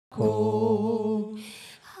zako.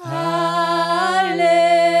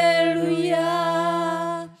 Haleluya,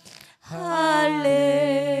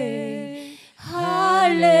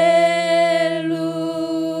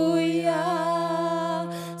 haleluya.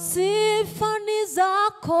 Sifa ni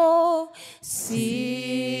zako,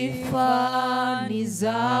 sifa ni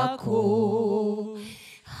zako.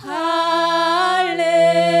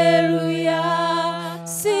 Haleluya,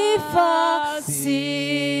 sifa,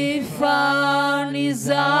 sifa ni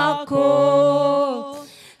zako.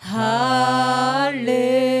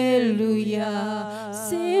 Haleluya,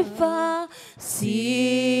 sifa,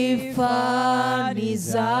 sifa ni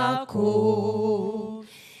zako.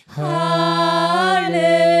 Haleluya,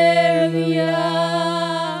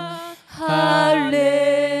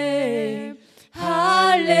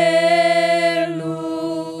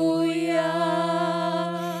 haleluya.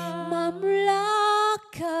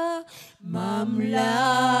 Mamlaka, mamlaka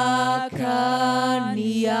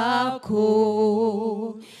ni yako.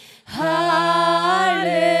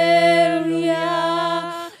 Haleluya,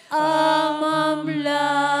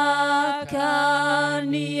 mamlaka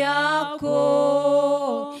ni yako.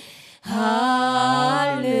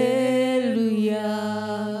 Haleluya,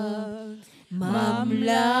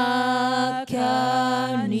 mamlaka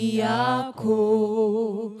ni yako.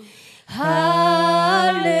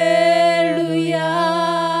 Haleluya,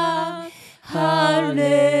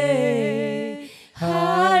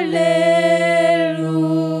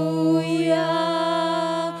 haleluya.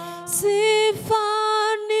 Sifa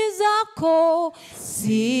ni zako,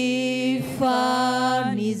 sifa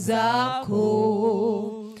ni zako.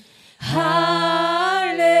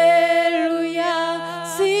 Haleluya,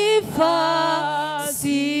 sifa,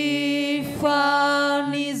 sifa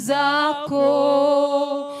ni zako.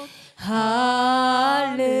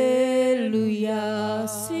 Haleluya,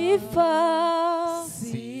 sifa,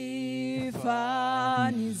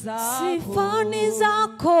 sifa ni zako. sifa ni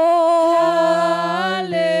zako.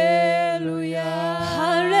 Haleluya,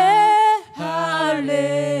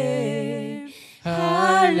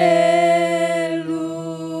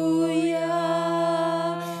 haleluya.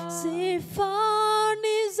 Sifa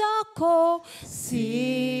ni zako,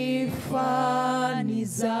 sifa ni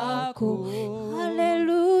zako.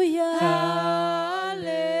 Haleluya,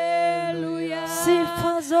 haleluya.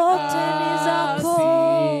 sifa zote ni zako.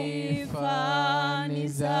 Sifa ni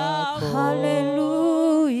zako.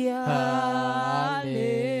 Haleluya,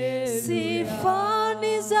 Haleluya. sifa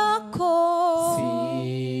ni zako.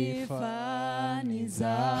 Sifa ni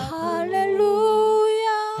zako.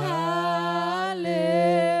 Haleluya, Haleluya.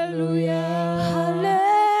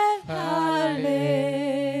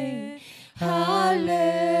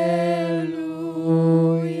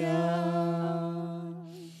 haleluya.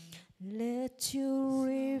 Let your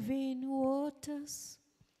living waters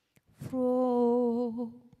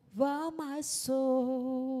flow over my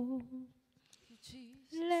soul.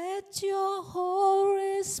 Let your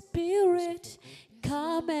Holy Spirit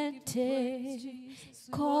come and take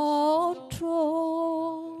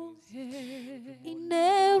control in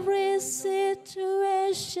every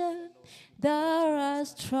situation that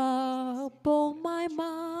has troubled my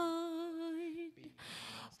mind.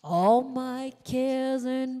 All my cares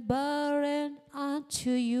and burden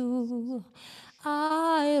unto you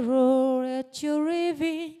I roll.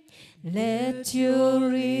 Let your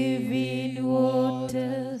living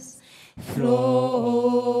waters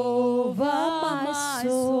flow over my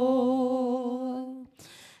soul.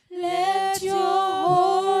 Let your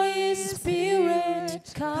Holy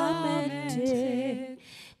Spirit come and take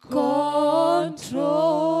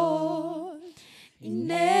control in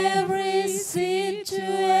every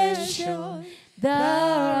situation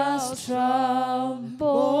that has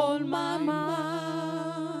troubled my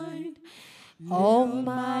mind. All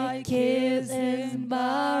my cares and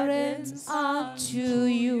burdens unto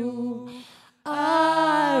you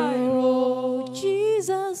I roll.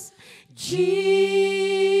 Jesus, Jesus,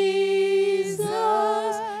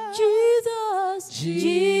 Jesus,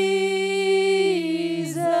 Jesus,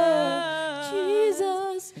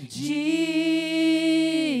 Jesus,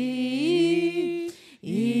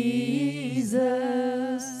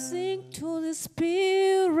 Jesus. Sing to the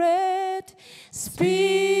Spirit, Spirit.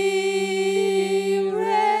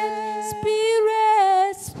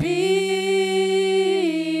 Spirit, Spirit,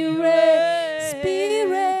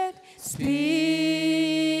 Spirit,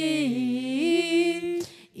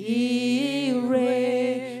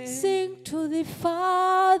 Spirit. Sing to the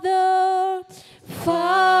Father,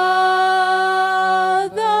 Father,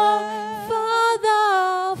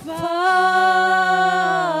 Father, Father,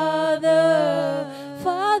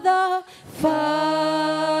 Father, Father.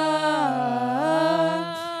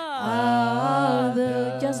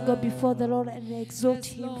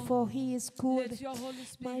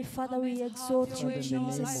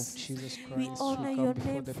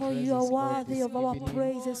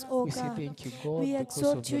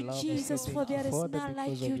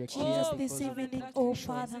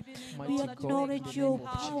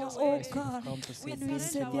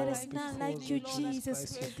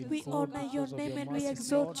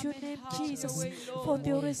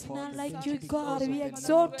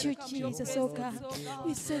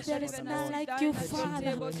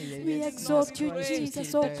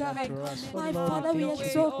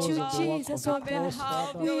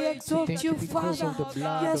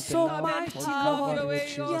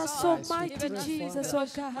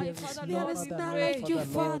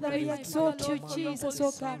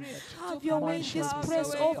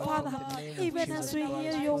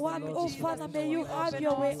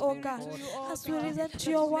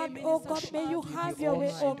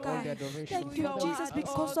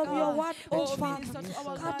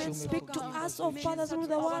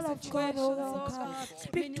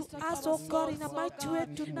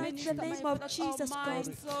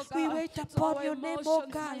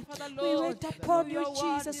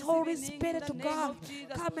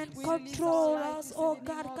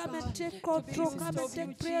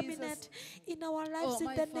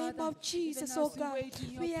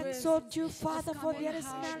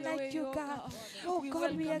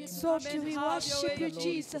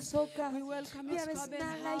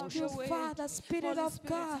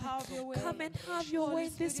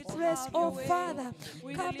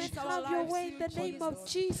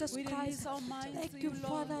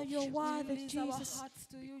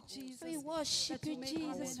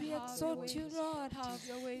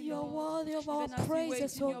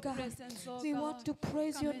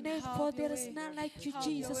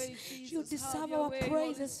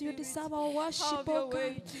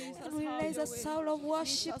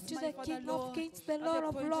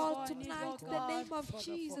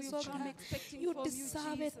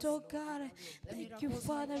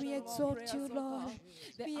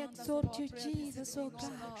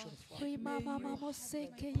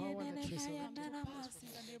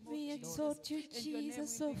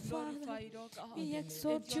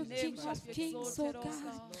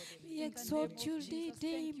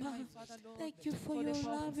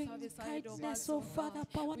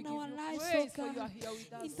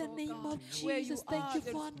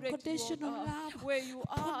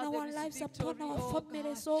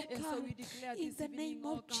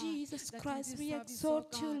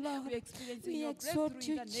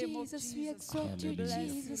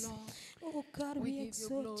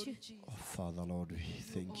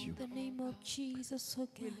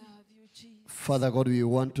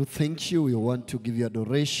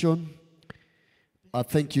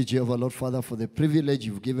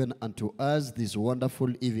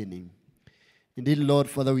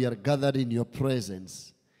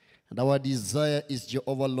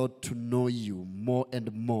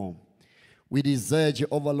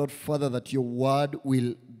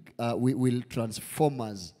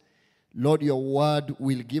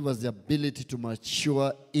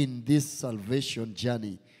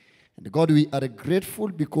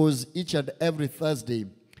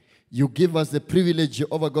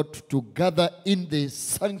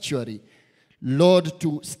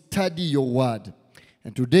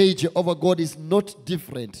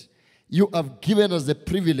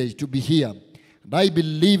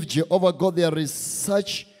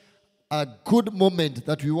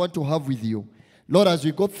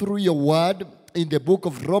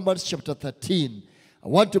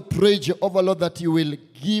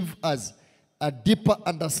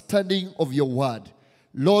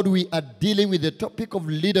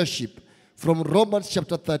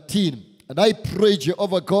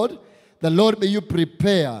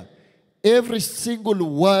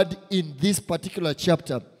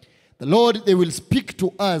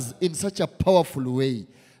 powerful way.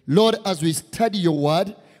 Lord, as we study your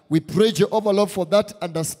word, we pray, Jehovah Lord, for that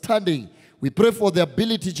understanding. We pray for the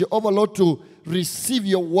ability, Jehovah Lord, to receive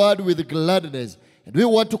your word with gladness. And we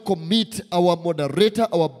want to commit our moderator,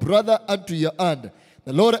 our brother, unto your hand.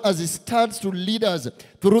 The Lord, as he stands to lead us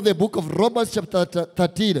through the book of Romans chapter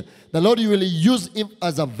 13, the Lord, you will use him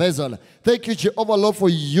as a vessel. Thank you, Jehovah Lord, for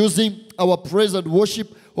using our praise and worship,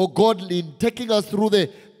 oh God, in taking us through the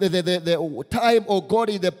time, oh God,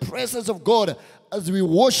 in the presence of God, as we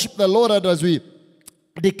worship the Lord and as we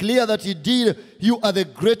declare that indeed you are the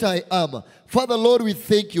great I am. Father, Lord, we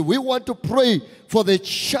thank you. We want to pray for the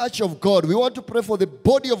church of God. We want to pray for the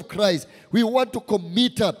body of Christ. We want to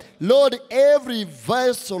commit, Lord, every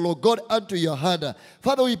vessel, oh God, unto your hand.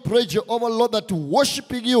 Father, we pray, Jehovah, Lord, that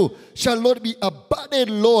worshiping you shall not be a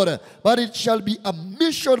burden, Lord, but it shall be a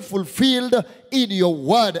mission fulfilled in your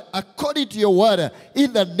word, according to your word,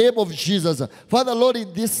 in the name of Jesus. Father, Lord,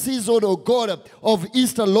 in this season, oh God, of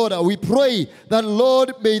Easter, Lord, we pray that,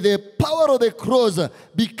 Lord, may the power of the cross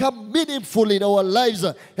become meaningful in our lives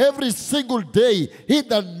every single day, in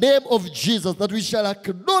the name of Jesus, that we shall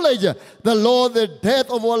acknowledge the Lord, the death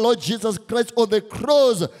of our Lord Jesus Christ on the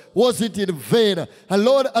cross wasn't in vain. And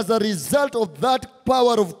Lord, as a result of that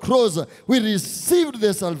power of cross, we received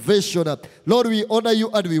the salvation. Lord, we honor you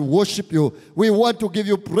and we worship you. We want to give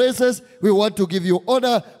you praises. We want to give you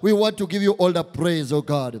honor. We want to give you all the praise, oh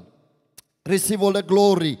God. Receive all the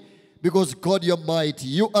glory, because God, you're mighty.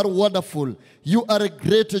 You are wonderful. You are a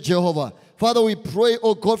great Jehovah. Father, we pray,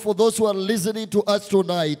 oh God, for those who are listening to us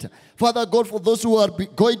tonight. Father God, for those who are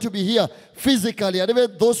going to be here physically, and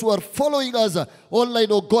even those who are following us online,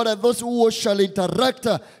 oh God, and those who shall interact,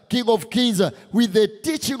 King of Kings, with the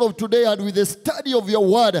teaching of today and with the study of your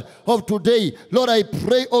word of today. Lord, I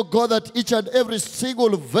pray, oh God, that each and every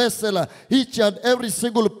single vessel, each and every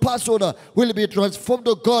single person will be transformed,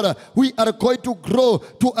 oh God. We are going to grow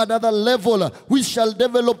to another level. We shall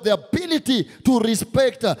develop the ability to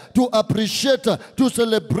respect, to appreciate, to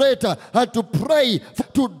celebrate, and to pray,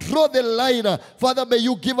 to draw the line. Father, may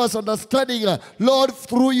you give us understanding, Lord,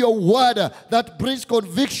 through your word that brings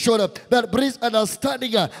conviction, that brings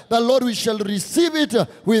understanding. The Lord, we shall receive it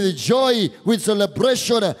with joy, with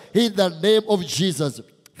celebration, in the name of Jesus.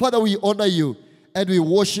 Father, we honor you and we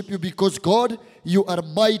worship you, because God, you are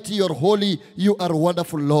mighty, you are holy, you are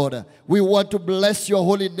wonderful, Lord. We want to bless your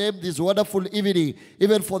holy name this wonderful evening,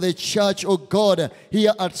 even for the church, oh God,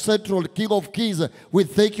 here at Central, King of Kings. We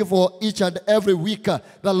thank you for each and every week.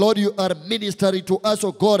 The Lord, you are ministering to us,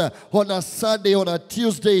 oh God, on a Sunday, on a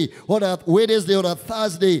Tuesday, on a Wednesday, on a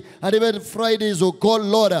Thursday, and even Fridays, oh God,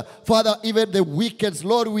 Lord. Father, even the weekends,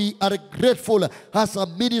 Lord, we are grateful as a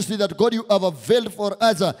ministry that, God, you have availed for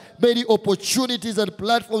us many opportunities and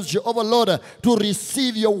platforms, Jehovah, Lord, to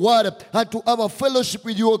receive your word and to have a fellowship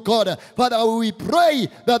with you, O God. Father, we pray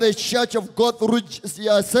that the church of God through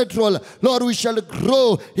Central, Lord, we shall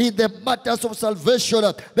grow in the matters of salvation.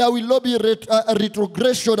 There will not be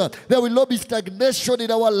retrogression. There will not be stagnation in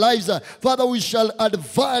our lives. Father, we shall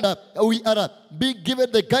advance. We are being given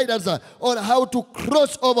the guidance on how to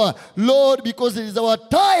cross over, Lord, because it is our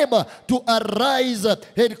time to arise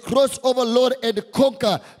and cross over, Lord, and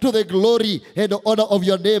conquer to the glory and the honor of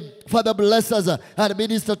your name. Father, bless us and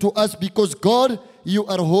minister to us, because God, you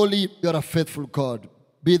are holy, you are a faithful God.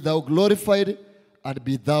 Be thou glorified and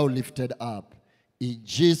be thou lifted up. In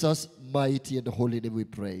Jesus' mighty and holy name we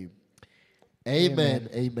pray. Amen,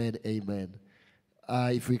 amen, amen.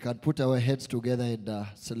 If we can put our heads together and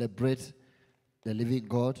celebrate the living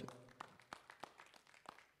God.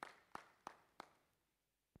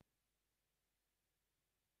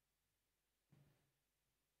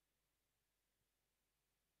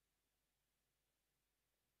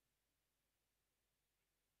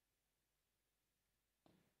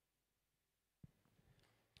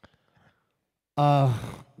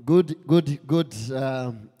 Good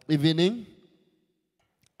evening.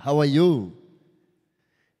 How are you?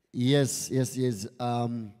 Yes.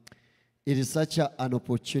 It is such an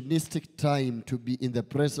opportunistic time to be in the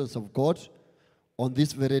presence of God on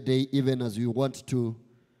this very day, even as we want to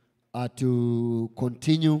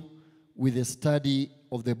continue with the study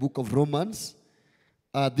of the book of Romans.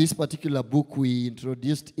 This particular book, we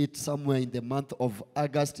introduced it somewhere in the month of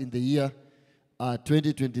August in the year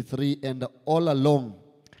 2023, and all along,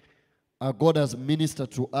 God has ministered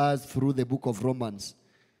to us through the book of Romans.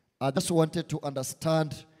 I just wanted to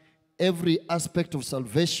understand every aspect of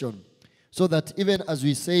salvation, so that even as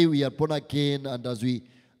we say we are born again, and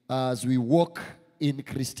as we walk in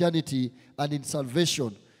Christianity and in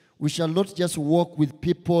salvation, we shall not just walk with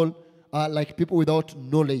people like people without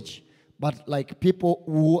knowledge, but like people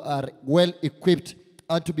who are well equipped.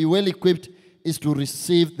 And to be well equipped is to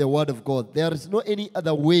receive the word of God. There is no any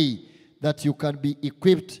other way that you can be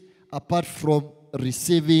equipped apart from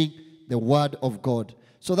receiving the word of God.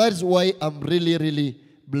 So that is why I'm really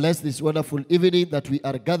blessed this wonderful evening that we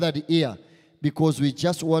are gathered here, because we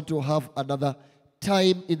just want to have another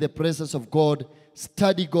time in the presence of God,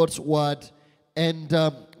 study God's word, and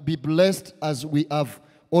be blessed as we have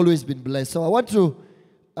always been blessed. So I want to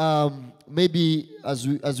maybe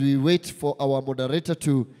as we wait for our moderator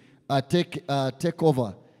to take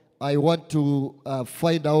over, I want to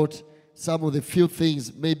find out some of the few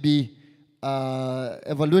things, maybe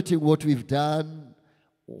evaluating what we've done,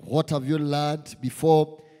 what have you learned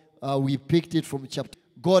before we picked it from chapter.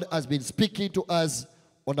 God has been speaking to us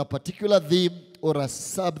on a particular theme or a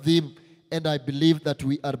sub-theme, and I believe that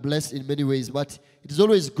we are blessed in many ways. But it is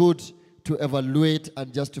always good to evaluate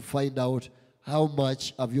and just to find out how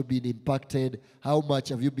much have you been impacted, how much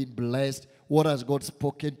have you been blessed, what has God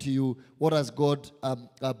spoken to you, what has God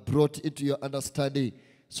brought into your understanding.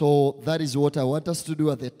 So that is what I want us to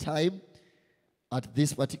do at the time, at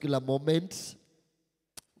this particular moment.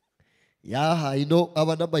 Yeah, I know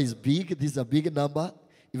our number is big. This is a big number.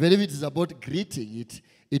 Even if it is about greeting,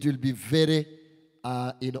 it will be very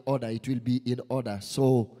in order. It will be in order.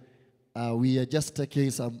 So we are just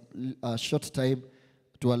taking some short time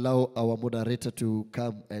to allow our moderator to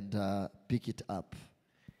come and pick it up.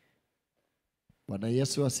 Bwana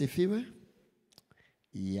Yesu asifiwe.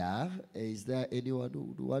 Yeah, is there anyone who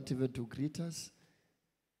would want even to greet us?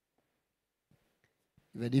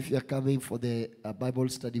 Even if you are coming for the Bible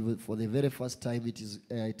study for the very first time, it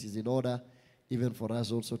is in order, even for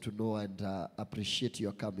us also to know and appreciate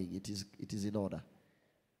your coming. It is in order.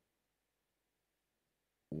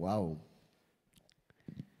 Wow.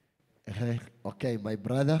 Okay, my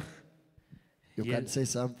brother, you can say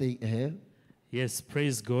something. Yes,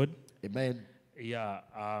 praise God. Amen. Yeah,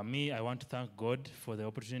 I want to thank God for the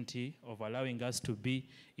opportunity of allowing us to be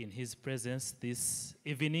in His presence this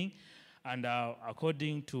evening. And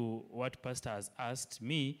according to what Pastor has asked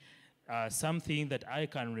me, something that I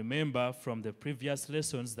can remember from the previous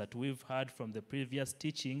lessons that we've had, from the previous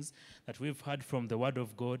teachings that we've had from the Word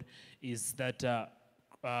of God, is that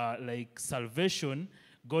like salvation,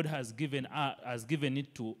 God has given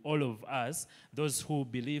it to all of us, those who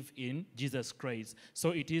believe in Jesus Christ.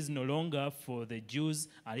 So it is no longer for the Jews,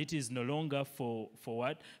 and it is no longer for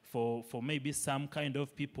what? For maybe some kind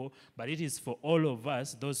of people, but it is for all of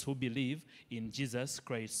us, those who believe in Jesus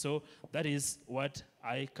Christ. So that is what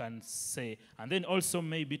I can say. And then also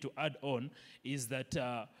maybe to add on is that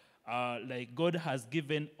like God has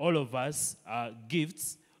given all of us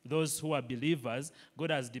gifts. Those who are believers, God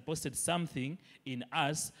has deposited something in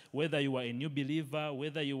us, whether you are a new believer,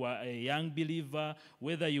 whether you are a young believer,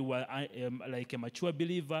 whether you are like a mature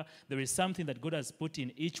believer, there is something that God has put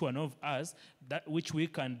in each one of us that which we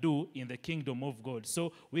can do in the kingdom of God.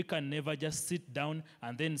 So we can never just sit down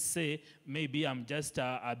and then say, maybe I'm just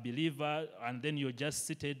a believer, and then you're just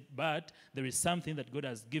seated, but there is something that God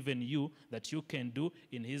has given you that you can do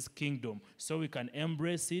in His kingdom. So we can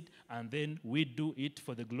embrace it, and then we do it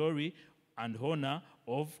for the glory and honor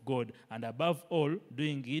of God, and above all,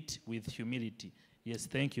 doing it with humility. Yes,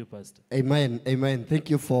 thank you, Pastor. Amen, amen. Thank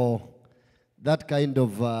you for that kind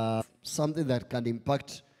of something that can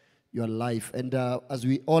impact your life. And as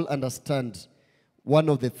we all understand, one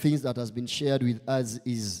of the things that has been shared with us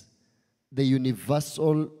is the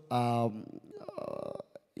universal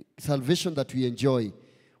salvation that we enjoy.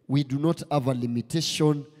 We do not have a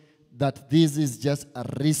limitation that this is just a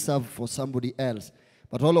reserve for somebody else.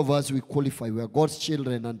 But all of us, we qualify. We are God's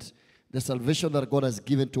children, and the salvation that God has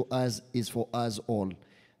given to us is for us all.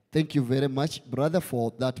 Thank you very much, brother,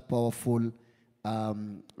 for that powerful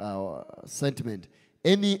sentiment.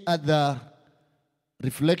 Any other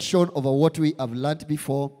reflection over what we have learned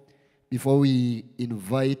before we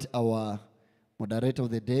invite our moderator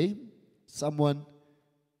of the day? Someone?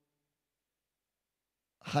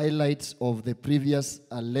 Highlights of the previous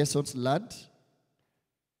lessons learned?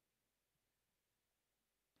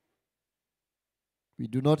 We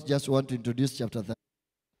do not just want to introduce chapter 13.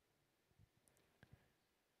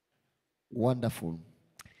 Wonderful.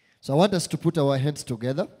 So I want us to put our hands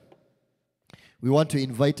together. We want to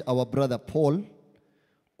invite our brother Paul,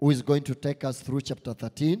 who is going to take us through chapter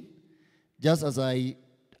 13. Just as I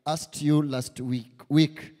asked you last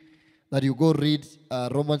week that you go read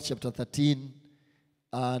Romans chapter 13,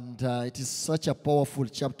 and it is such a powerful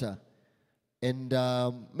chapter. And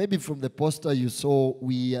maybe from the poster you saw,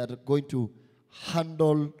 we are going to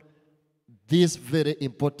handle this very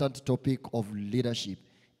important topic of leadership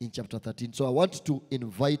in chapter 13. So I want to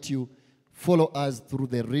invite you, follow us through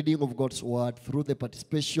the reading of God's word, through the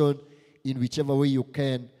participation in whichever way you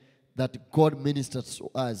can, that God ministers to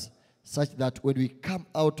us, such that when we come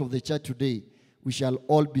out of the church today, we shall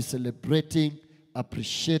all be celebrating,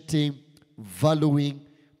 appreciating, valuing,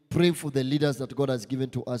 praying for the leaders that God has given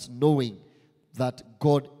to us, knowing that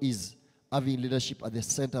God is having leadership at the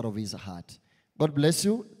center of His heart. God bless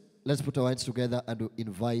you. Let's put our hands together and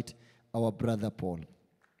invite our brother Paul.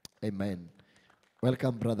 Amen.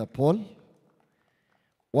 Welcome, brother Paul.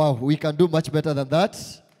 Wow, we can do much better than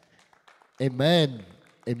that. Amen.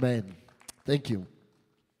 Amen. Thank you.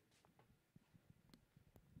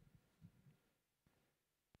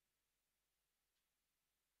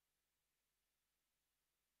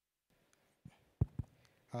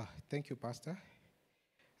 Thank you, Pastor.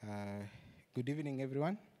 Good evening,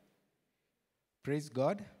 everyone. Praise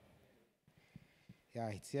God. Yeah,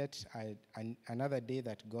 it's yet another day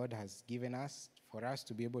that God has given us for us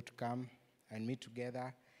to be able to come and meet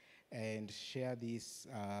together and share this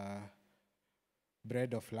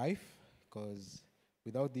bread of life, because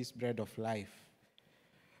without this bread of life,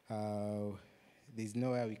 there's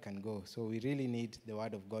nowhere we can go. So we really need the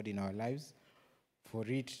word of God in our lives for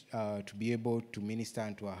it to be able to minister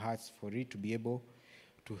unto our hearts, for it to be able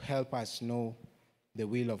to help us know the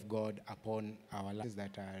will of God upon our lives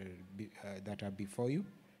that are before you.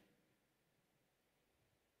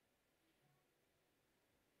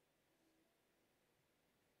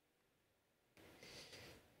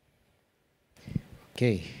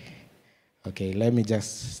 Okay, let me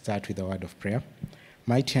just start with a word of prayer.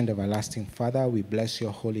 Mighty and everlasting Father, we bless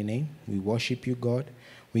your holy name. We worship you, God.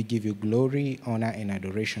 We give you glory, honor, and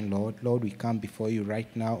adoration, Lord. Lord, we come before you right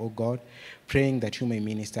now, O God, praying that you may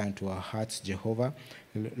minister unto our hearts, Jehovah.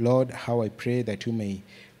 Lord, how I pray that you may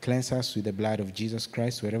cleanse us with the blood of Jesus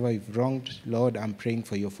Christ. Wherever we've wronged, Lord, I'm praying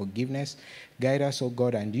for your forgiveness. Guide us, O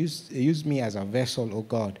God, and use me as a vessel, O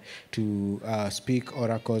God, to speak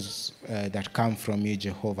oracles that come from you,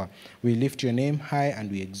 Jehovah. We lift your name high and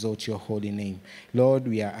we exalt your holy name. Lord,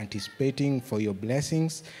 we are anticipating for your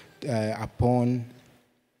blessings upon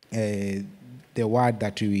the word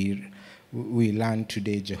that we learn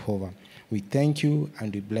today, Jehovah. We thank you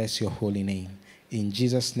and we bless your holy name. In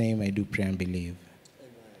Jesus' name I do pray and believe.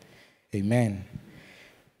 Amen.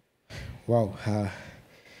 Wow.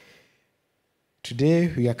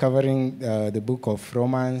 Today we are covering the book of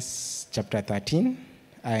Romans chapter 13,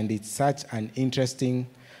 and it's such an interesting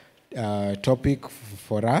topic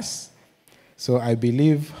for us. So I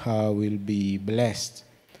believe we'll be blessed.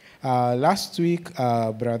 Last week,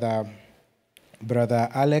 Brother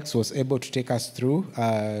Alex was able to take us through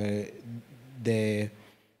the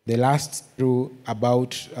last through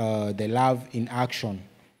about the love in action,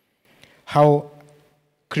 how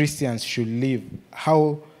Christians should live,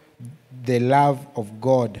 how the love of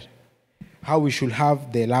God, how we should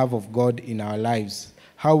have the love of God in our lives,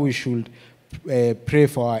 how we should pray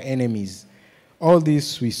for our enemies. All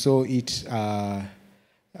this, we saw it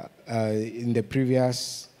in the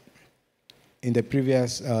previous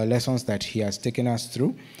lessons that he has taken us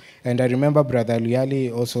through. And I remember Brother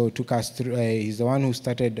Liali also took us through, he's the one who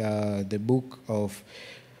started the book of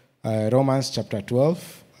Romans chapter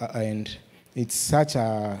 12, and it's such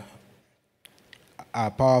a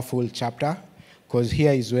powerful chapter, because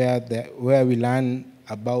here is where we learn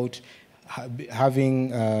about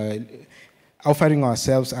having offering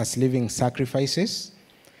ourselves as living sacrifices,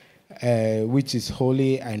 which is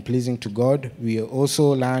holy and pleasing to God. We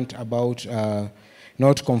also learned about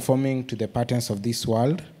not conforming to the patterns of this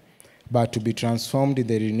world, but to be transformed in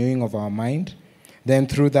the renewing of our mind. Then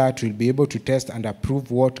through that, we'll be able to test and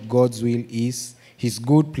approve what God's will is, his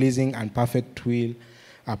good, pleasing, and perfect will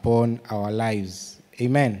upon our lives.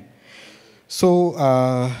 Amen.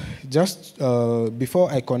 So just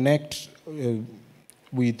before I connect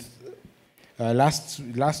with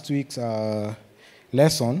last week's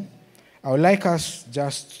lesson, I would like us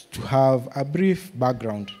just to have a brief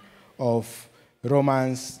background of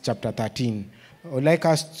Romans chapter 13. I would like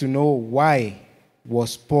us to know why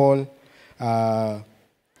was Paul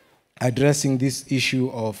addressing this issue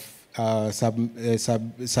of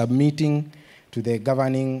submitting to the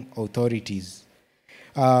governing authorities.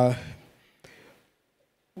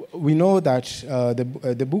 We know that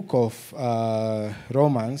the book of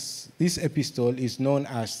Romans, this epistle is known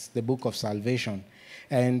as the book of salvation.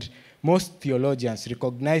 And most theologians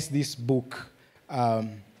recognize this book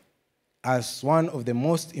as one of the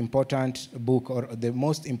most important book, or the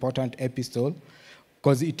most important epistle,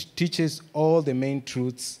 because it teaches all the main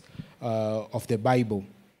truths of the Bible.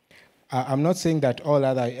 I'm not saying that all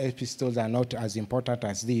other epistles are not as important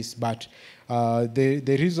as this, but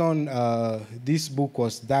the reason this book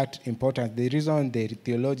was that important, the reason the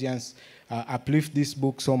theologians uplift this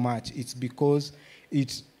book so much, it's because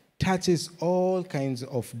it touches all kinds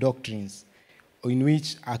of doctrines in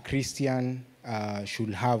which a Christian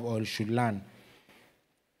should have or should learn.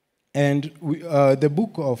 And the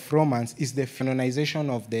book of Romans is the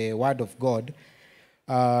canonization of the Word of God.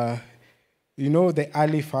 You know, the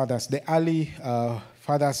early fathers,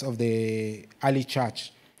 fathers of the early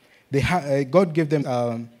church, God gave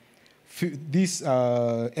them this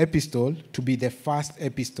epistle to be the first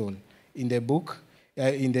epistle in the book,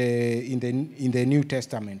 in the New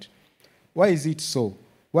Testament. Why is it so?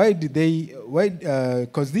 Why did they? Why?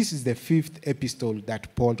 Because this is the 5th epistle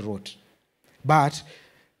that Paul wrote, but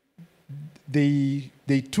they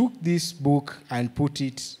took this book and put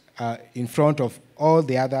it in front of all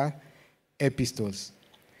the other epistles.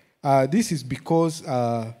 This is because,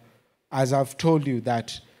 as I've told you,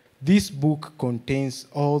 that this book contains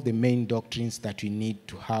all the main doctrines that we need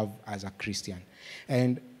to have as a Christian.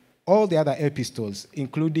 And all the other epistles,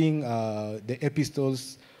 including the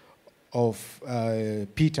epistles of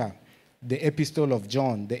Peter, the epistle of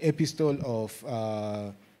John, the epistle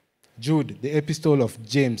of Jude, the epistle of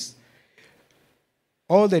James,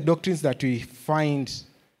 all the doctrines that we find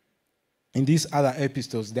in these other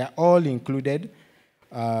epistles, they're all included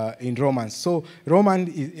in Romans. So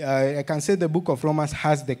I can say the book of Romans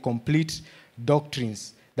has the complete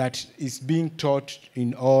doctrines that is being taught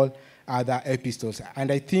in all other epistles.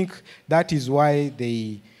 And I think that is why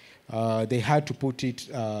they had to put it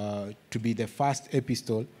to be the first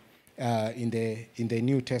epistle in the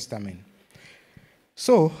New Testament.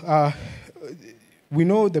 So we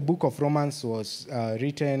know the book of Romans was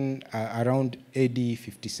written around AD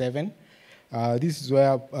 57. This is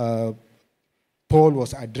where Paul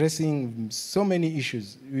was addressing so many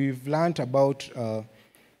issues. We've learned about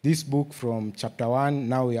this book from chapter 1.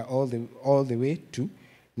 Now we are all the way to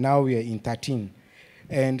now we are in 13.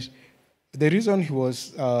 And the reason he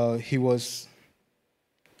was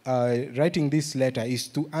writing this letter is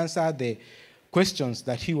to answer the questions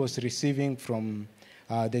that he was receiving from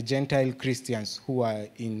the Gentile Christians who are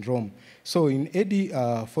in Rome. So in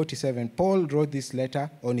AD 47, Paul wrote this letter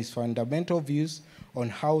on his fundamental views on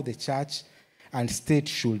how the church and state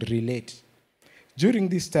should relate. During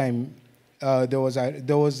this time, there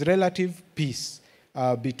was relative peace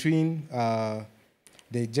between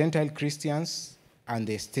the Gentile Christians and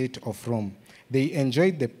the state of Rome. They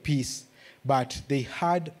enjoyed the peace, but they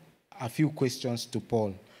had a few questions to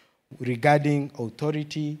Paul regarding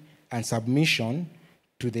authority and submission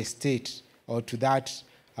to the state or to that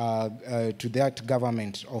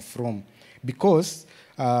government of Rome, because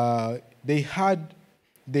they had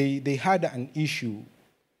an issue,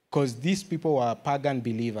 because these people were pagan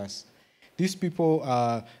believers. These people,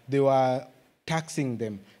 they were taxing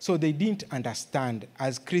them. So they didn't understand,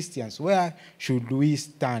 as Christians, where should we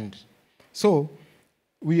stand? So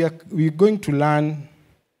we're going to learn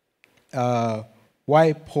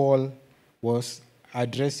why Paul was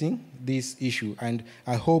addressing this issue, and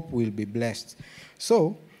I hope we'll be blessed.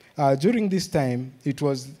 So during this time, it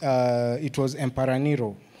was Emperor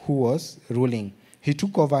Nero who was ruling. He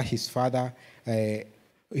took over his father.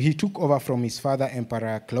 He took over from his father,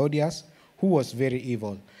 Emperor Claudius, who was very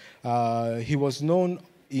evil. He was known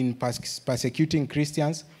in persecuting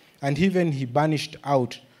Christians, and even he banished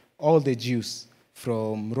out all the Jews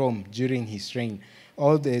from Rome during his reign.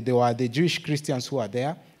 There were the Jewish Christians who are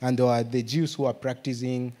there, and there were the Jews who are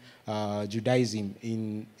practicing Judaism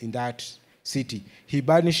in that city. He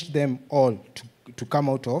banished them all to come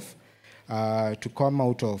out of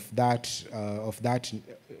that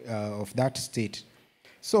state.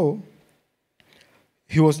 So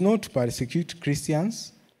he was known to persecute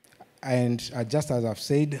Christians, and just as I've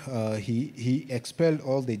said, he expelled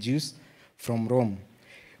all the Jews from Rome.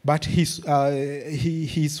 But his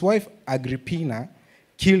wife Agrippina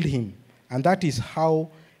killed him, and that is how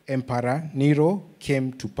Emperor Nero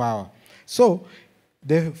came to power. So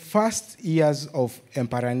the first years of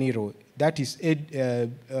Emperor Nero, that is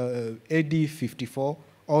AD 54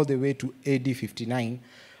 all the way to AD 59,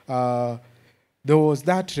 there was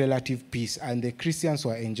that relative peace, and the Christians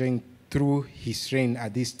were enjoying through his reign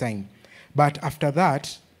at this time. But after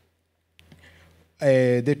that,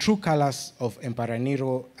 the true colors of Emperor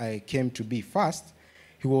Nero came to be. First,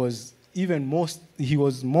 he was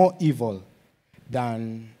more evil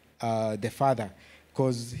than the father,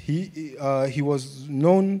 because he was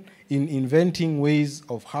known in inventing ways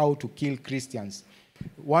of how to kill Christians.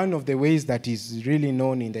 One of the ways that is really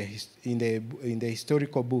known in the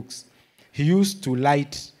historical books, he used to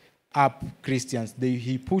light up Christians.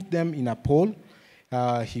 He put them in a pole.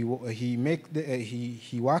 He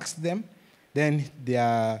waxed them. Then they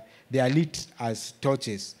are lit as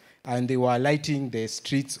torches, and they were lighting the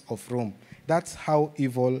streets of Rome. That's how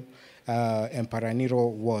evil Emperor Nero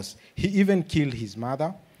was. He even killed his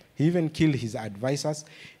mother. He even killed his advisors.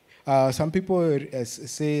 Some people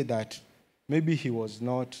say that maybe he was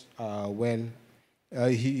not well.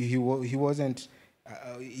 He wasn't.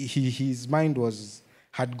 His mind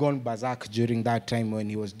had gone berserk during that time when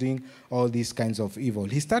he was doing all these kinds of evil.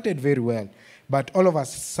 He started very well, but all of a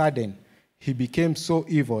sudden he became so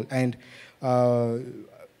evil, and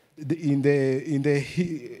in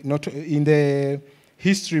the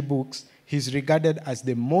history books, he's regarded as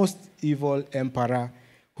the most evil emperor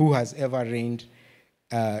who has ever reigned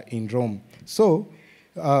in Rome. So,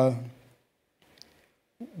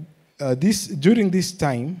 during this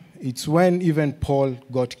time, it's when even Paul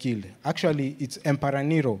got killed. Actually, it's Emperor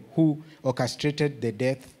Nero who orchestrated the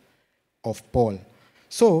death of Paul.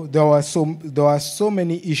 So there were so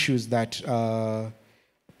many issues that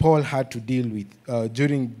Paul had to deal with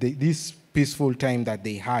during this peaceful time that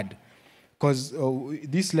they had. Because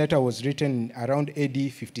this letter was written around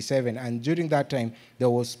AD 57, and during that time, there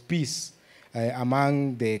was peace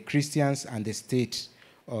among the Christians and the state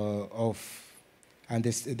and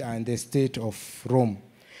the state of Rome.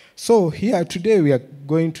 So here today we are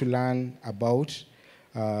going to learn about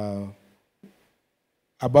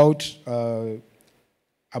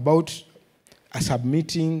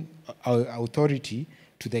submitting authority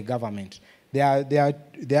to the government. There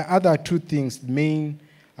are other two things, main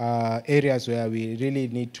areas where we really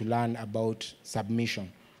need to learn about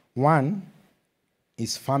submission. One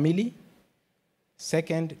is family.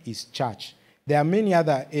 Second is church. There are many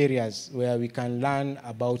other areas where we can learn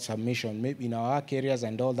about submission, maybe in our work areas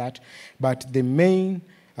and all that. But the main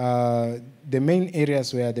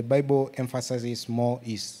areas where the Bible emphasizes more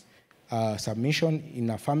is submission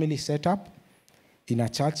in a family setup, in a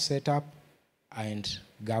church setup, and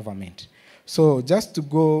government. So just to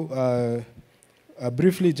go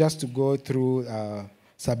briefly, just to go through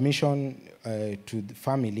submission to the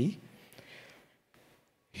family.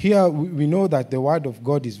 Here we know that the word of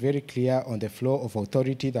God is very clear on the flow of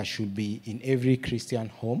authority that should be in every Christian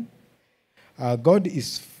home. God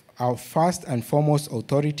is our first and foremost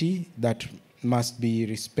authority that must be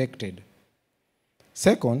respected.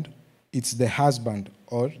 Second, it's the husband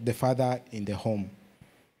or the father in the home.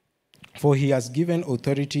 For he has given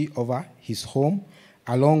authority over his home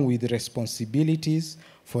along with responsibilities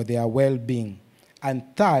for their well-being. And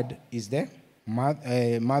third is the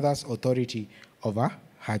mother's authority over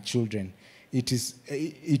her children. It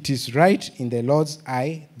is right in the Lord's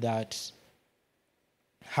eye that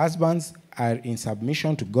husbands are in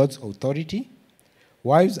submission to God's authority,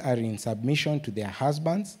 wives are in submission to their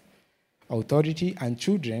husbands' authority, and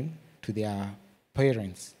children to their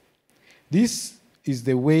parents. This is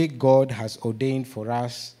the way God has ordained for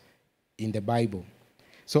us in the Bible.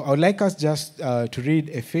 So I would like us just to read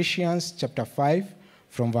Ephesians chapter 5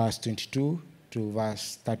 from verse 22 to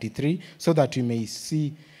verse 33, so that you may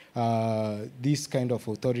see this kind of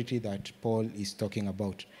authority that Paul is talking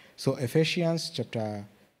about. So Ephesians chapter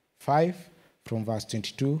 5 from verse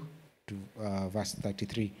 22 to verse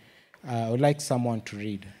 33. I would like someone to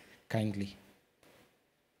read kindly.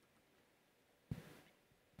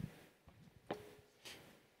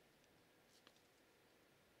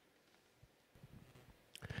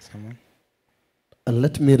 Someone? And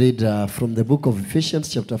let me read from the book of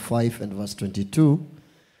Ephesians chapter 5 and verse 22.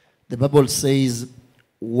 The Bible says,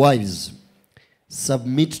 wives,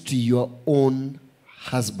 submit to your own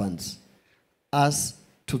husbands as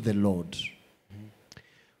to the Lord.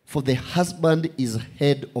 For the husband is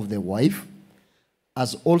head of the wife,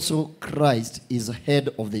 as also Christ is head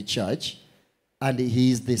of the church, and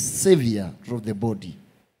he is the savior of the body.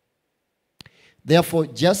 Therefore,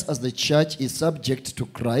 just as the church is subject to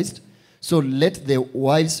Christ, so let the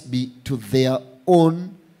wives be to their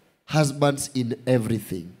own husbands in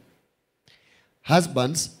everything.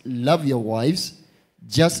 Husbands, love your wives,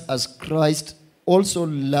 just as Christ also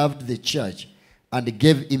loved the church and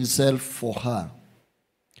gave himself for her,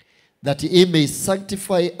 that he may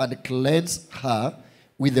sanctify and cleanse her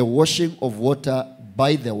with the washing of water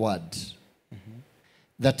by the word,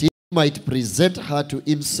 that he might present her to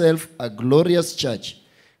himself a glorious church,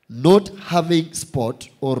 not having spot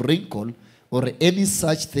or wrinkle or any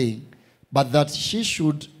such thing, but that she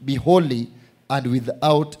should be holy and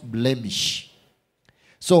without blemish.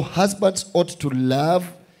 So husbands ought to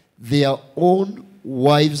love their own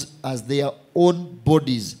wives as their own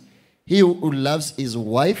bodies. He who loves his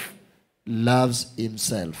wife loves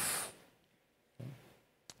himself.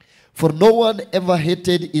 For no one ever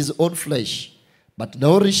hated his own flesh, but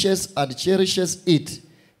nourishes and cherishes it,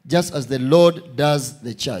 just as the Lord does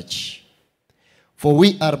the church. For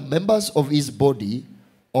we are members of his body,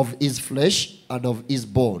 of his flesh, and of his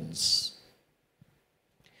bones.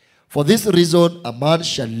 For this reason, a man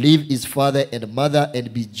shall leave his father and mother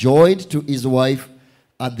and be joined to his wife,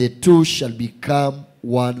 and the two shall become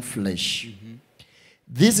one flesh.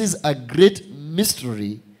 This is a great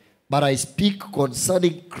mystery, but I speak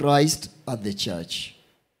concerning Christ and the church.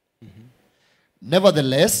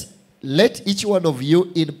 Nevertheless, let each one of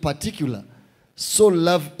you in particular so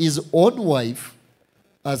love his own wife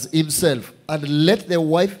as himself, and let the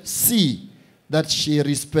wife see that she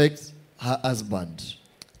respects her husband.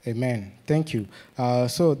 Amen. Thank you.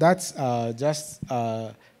 So that's just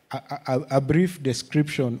a brief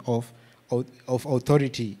description of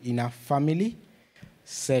authority in a family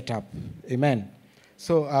setup. Amen.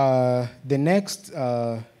 So the next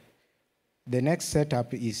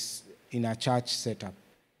setup is in a church setup,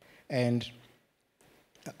 and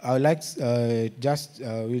I would like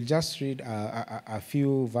we'll just read a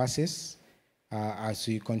few verses as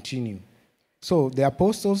we continue. So the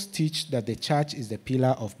apostles teach that the church is the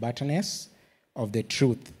pillar of bitterness of the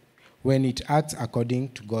truth when it acts according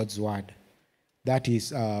to God's word. That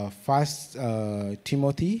is 1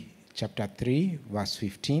 Timothy chapter 3, verse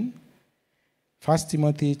 15. 1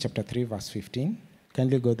 Timothy chapter 3, verse 15.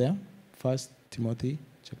 Kindly go there. 1 Timothy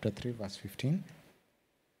chapter 3, verse 15.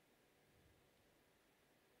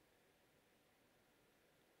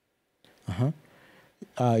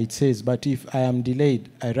 It says, "But if I am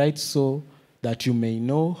delayed, I write so that you may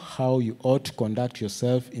know how you ought to conduct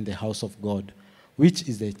yourself in the house of God, which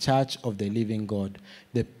is the church of the living God,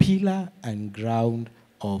 the pillar and ground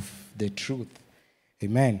of the truth."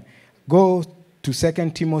 Amen. Go to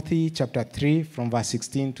 2 Timothy chapter 3 from verse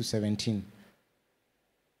 16 to 17.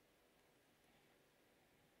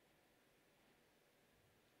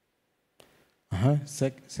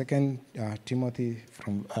 Second Timothy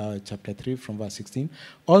from chapter 3 from verse 16.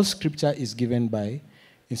 "All scripture is given by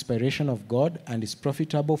inspiration of God and is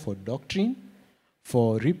profitable for doctrine,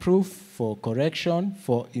 for reproof, for correction,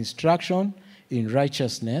 for instruction in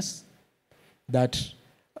righteousness, that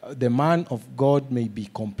the man of God may be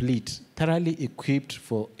complete, thoroughly equipped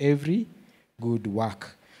for every good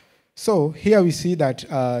work." So here we see that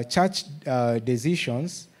church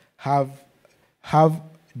decisions have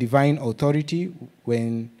divine authority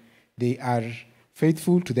when they are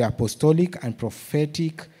faithful to the apostolic and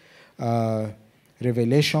prophetic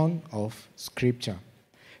revelation of Scripture.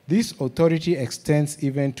 This authority extends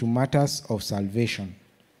even to matters of salvation.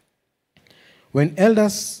 When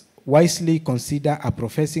elders wisely consider a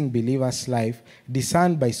professing believer's life,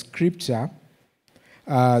 discerned by Scripture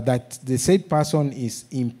that the said person is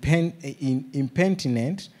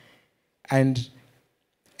impenitent and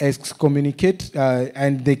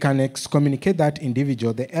and they can excommunicate that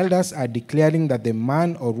individual, the elders are declaring that the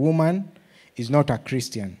man or woman is not a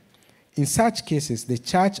Christian. In such cases, the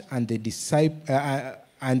church and the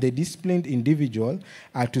disciplined individual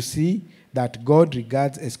are to see that God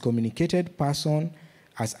regards a excommunicated person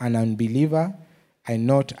as an unbeliever and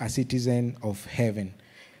not a citizen of heaven.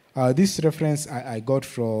 This reference I got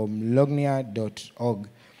from lognia.org.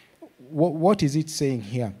 What is it saying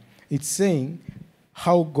here? It's saying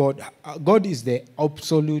how God is the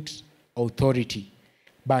absolute authority,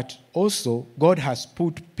 but also God has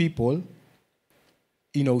put people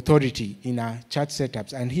in authority in our church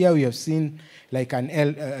setups. And here we have seen like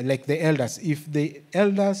the elders. If the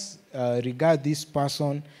elders regard this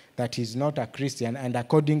person that is not a Christian, and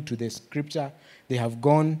according to the Scripture, they have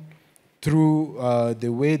gone through the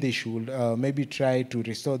way they should maybe try to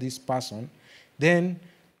restore this person, then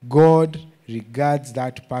God regards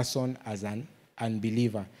that person as an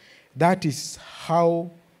unbeliever. That is how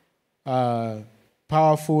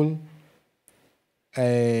powerful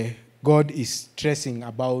God is stressing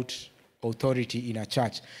about authority in a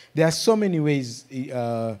church. There are so many ways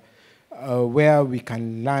where we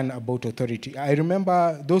can learn about authority. I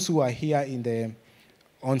remember those who are here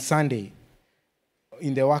on Sunday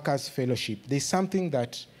in the Workers' Fellowship. There's something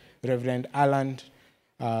that Reverend Alan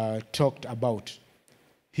talked about.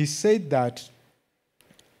 He said that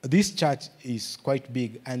this church is quite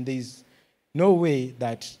big, and there's no way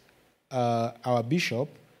that our bishop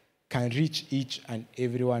can reach each and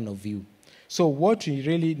every one of you. So what we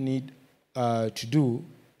really need to do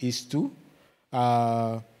is to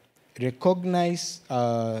recognize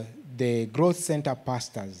the growth center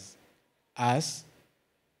pastors as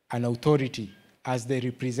an authority, as the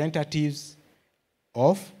representatives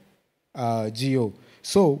of GO.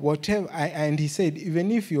 So whatever, and he said, even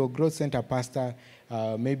if your growth center pastor,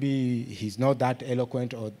 maybe he's not that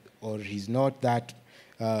eloquent or he's not that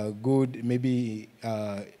good, maybe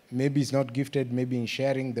he's not gifted maybe in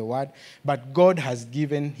sharing the word, but God has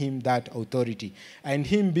given him that authority. And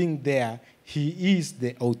him being there, he is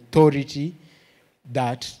the authority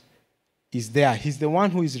that is there. He's the one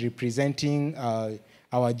who is representing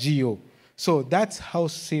our GO. So that's how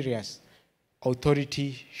serious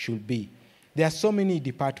authority should be. There are so many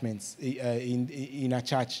departments in a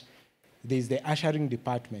church. There's the ushering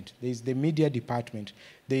department. There's the media department.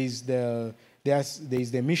 There's the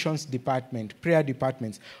missions department, prayer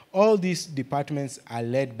departments. All these departments are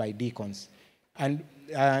led by deacons. And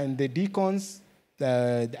the deacons,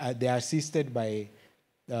 they are assisted by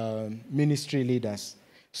ministry leaders.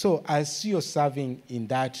 So as you're serving in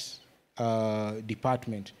that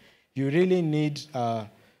department, you really need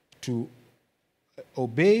to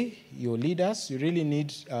obey your leaders. You really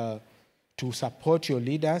need to support your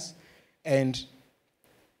leaders. And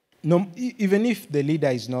even if the leader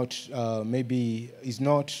is not,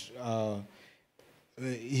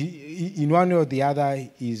 in one way or the other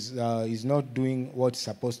is not doing what's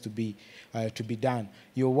supposed to be done,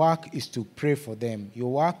 your work is to pray for them.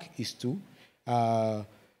 Your work is to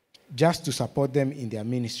just to support them in their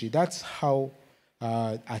ministry. That's how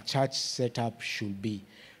a church setup should be.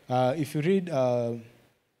 If you read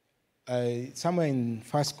somewhere in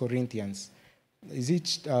 1 Corinthians, is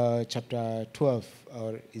it chapter 12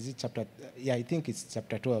 or is it chapter? Yeah, I think it's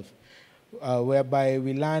chapter 12, whereby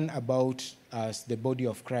we learn about as the body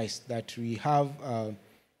of Christ, that we have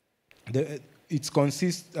it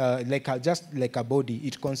consists just like a body.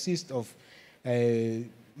 It consists of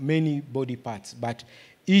many body parts, but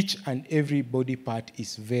each and every body part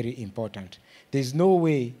is very important. There's no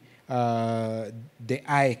way the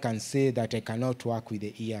eye can say that I cannot work with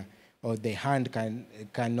the ear, or the hand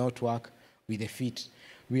cannot work with the feet.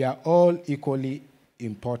 We are all equally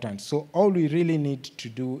important. So all we really need to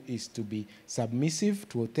do is to be submissive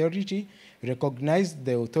to authority, recognize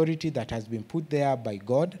the authority that has been put there by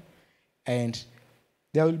God, and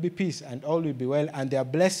there will be peace and all will be well, and there are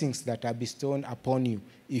blessings that are bestowed upon you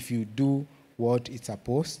if you do what is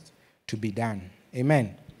supposed to be done.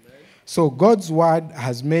 Amen. So God's word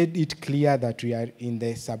has made it clear that we are in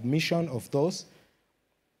the submission of those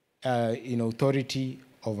in authority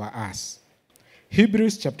over us.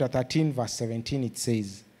 Hebrews chapter 13 verse 17, it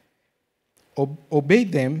says, obey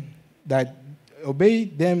them that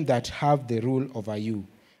have the rule over you,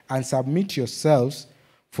 and submit yourselves,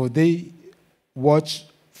 for they watch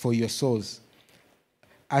for your souls,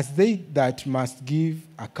 as they that must give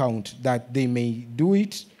account, that they may do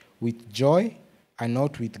it with joy and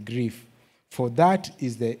not with grief, for that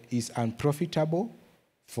is unprofitable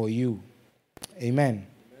for you. Amen.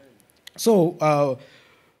 So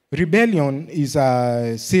rebellion is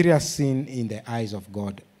a serious sin in the eyes of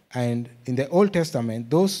God. And in the Old Testament,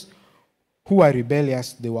 those who are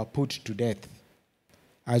rebellious, they were put to death,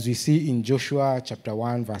 as we see in Joshua chapter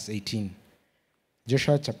 1 verse 18.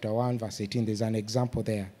 Joshua chapter 1 verse 18, there's an example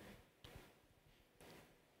there.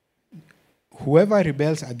 Whoever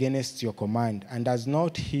rebels against your command and does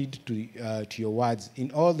not heed to your words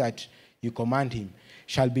in all that you command him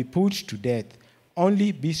shall be put to death.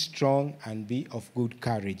 Only be strong and be of good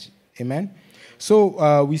courage. Amen?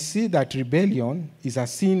 So we see that rebellion is a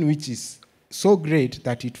sin which is so great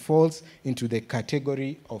that it falls into the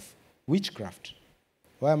category of witchcraft.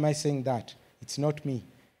 Why am I saying that? It's not me.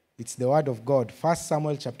 It's the word of God. 1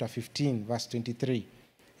 Samuel chapter 15, verse 23.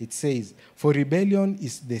 It says, for rebellion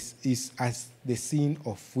is as the sin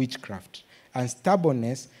of witchcraft, and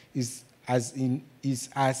stubbornness is as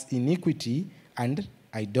iniquity and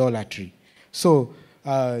idolatry. So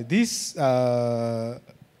this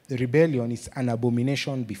rebellion is an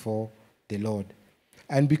abomination before the Lord.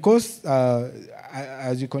 And because,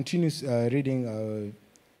 as you continue reading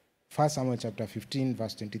 1 Samuel chapter 15,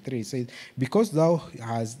 verse 23, it says, because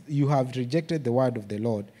you have rejected the word of the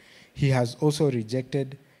Lord, he has also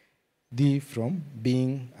rejected thee from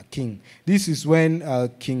being a king. This is when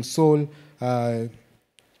King Saul,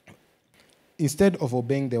 instead of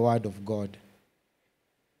obeying the word of God,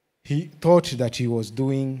 he thought that he was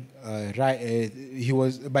doing right. He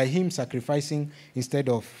was, by him sacrificing instead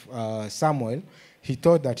of Samuel, he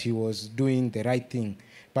thought that he was doing the right thing.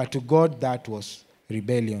 But to God, that was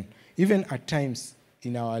rebellion. Even at times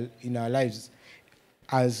in our lives,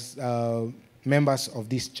 as members of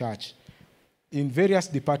this church, in various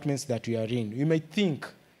departments that we are in, we may think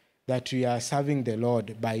that we are serving the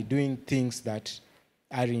Lord by doing things that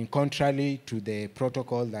are in contrary to the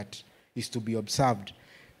protocol that is to be observed.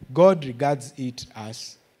 God regards it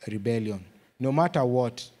as rebellion. No matter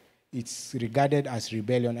what, it's regarded as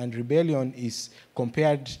rebellion, and rebellion is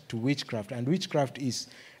compared to witchcraft, and witchcraft is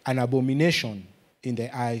an abomination in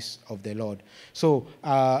the eyes of the Lord. So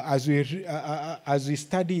as we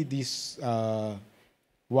study this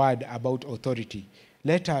word about authority,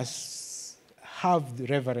 let us have the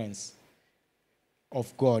reverence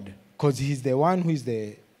of God, because he's the one who is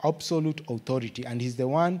the absolute authority, and he's the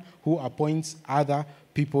one who appoints other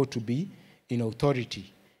people to be in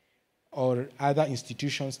authority, or other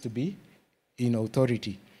institutions to be in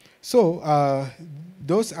authority. So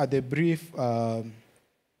those are the brief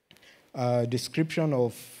description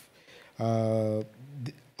of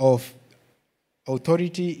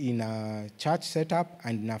authority in a church setup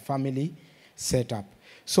and in a family setup.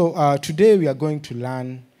 So today we are going to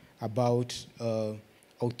learn about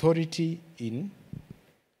authority in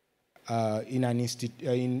a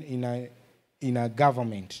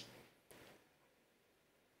government.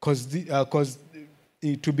 Because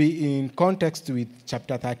to be in context with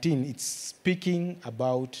chapter 13, it's speaking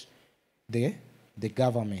about the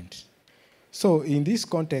government. So in this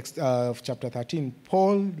context of chapter 13,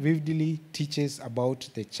 Paul vividly teaches about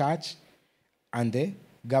the church and the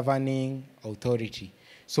governing authority.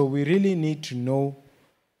 So we really need to know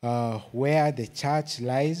where the church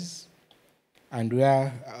lies and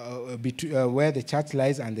where the church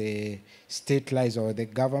lies and the state lies, or the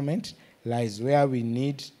government lies, where we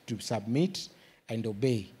need to submit and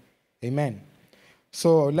obey. Amen.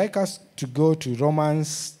 So I'd like us to go to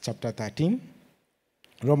Romans chapter 13.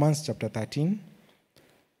 Romans chapter 13.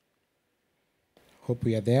 Hope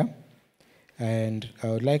we are there. And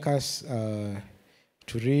I would like us to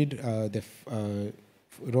read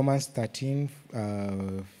Romans 13,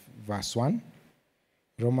 verse 1.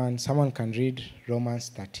 Someone can read Romans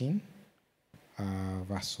 13,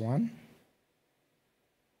 verse 1.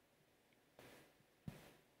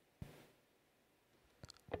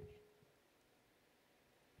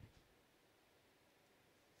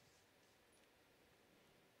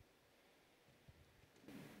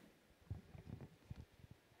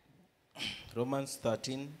 Romans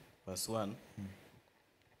 13, verse 1.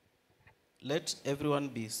 Let everyone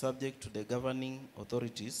be subject to the governing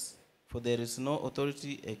authorities, for there is no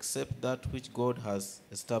authority except that which God has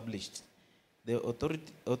established. The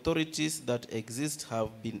authorities that exist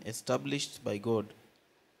have been established by God.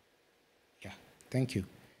 Yeah, thank you.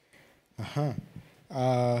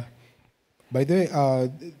 By the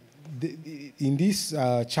way, in this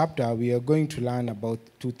chapter, we are going to learn about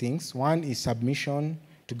two things. One is submission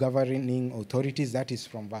to governing authorities, that is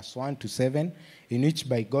from verse 1 to 7, in which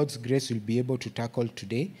by God's grace we'll be able to tackle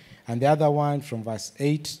today. And the other one from verse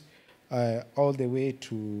 8 all the way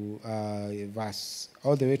to verse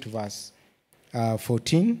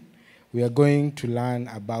 14, we are going to learn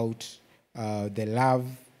about the love,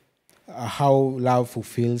 how love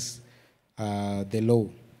fulfills the law.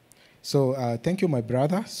 So thank you, my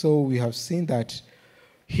brother. So we have seen that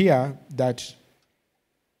here that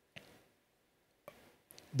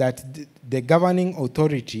the governing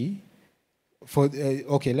authority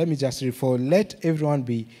let me just read. For let everyone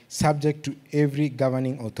be subject to every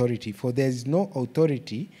governing authority, for there is no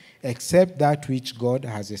authority except that which God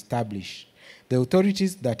has established. The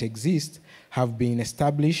authorities that exist have been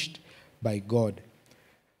established by God.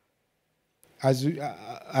 As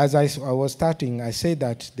I was starting, I said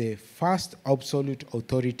that the first absolute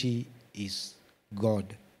authority is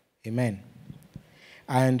God. Amen.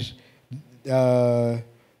 And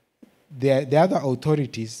the other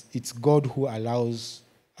authorities, it's God who allows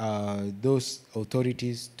those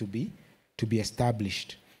authorities to be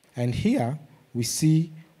established. And here we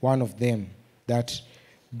see one of them, that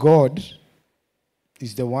God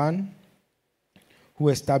is the one who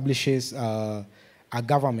establishes a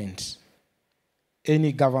government,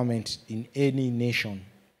 any government in any nation.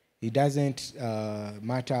 It doesn't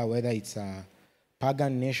matter whether it's a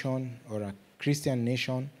pagan nation or a Christian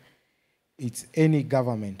nation. It's any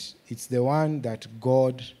government. It's the one that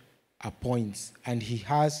God appoints, and he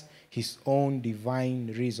has his own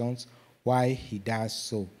divine reasons why he does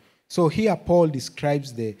so. So here Paul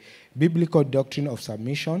describes the biblical doctrine of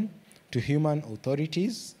submission to human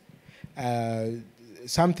authorities,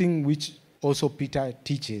 something which also Peter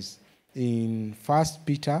teaches in 1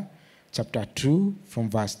 Peter chapter 2 from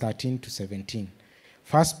verse 13 to 17.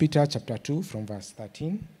 1 Peter chapter 2 from verse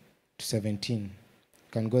 13 to 17. You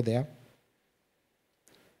can go there.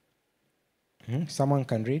 Someone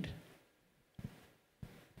can read.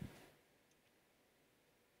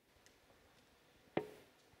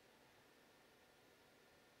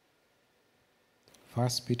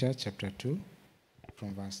 First Peter chapter 2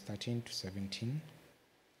 from verse 13 to 17.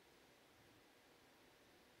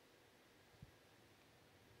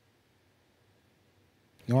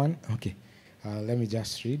 No one? Okay. Let me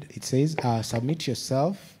just read. It says, submit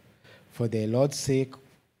yourself for the Lord's sake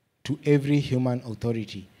to every human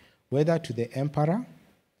authority, whether to the emperor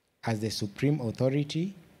as the supreme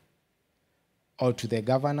authority or to the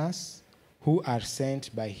governors who are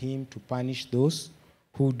sent by him to punish those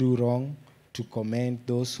who do wrong, to commend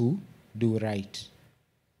those who do right.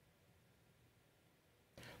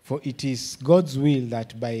 For it is God's will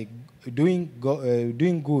that by doing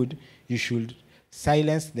good you should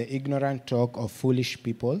silence the ignorant talk of foolish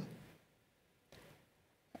people.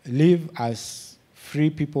 Live as free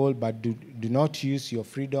people, but do not use your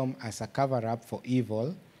freedom as a cover-up for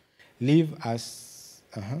evil. Live as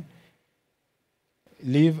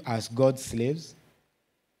God's slaves.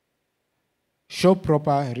 Show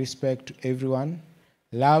proper respect to everyone.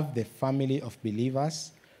 Love the family of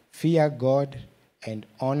believers. Fear God and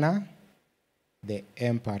honor the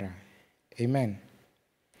emperor. Amen.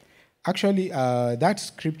 Actually, that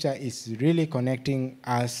scripture is really connecting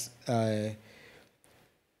us.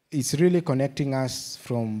 It's really connecting us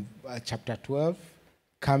from chapter 12,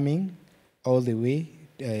 coming all the way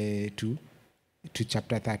to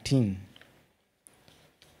chapter 13.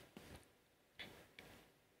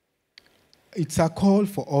 It's a call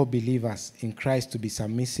for all believers in Christ to be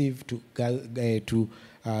submissive to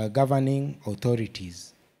governing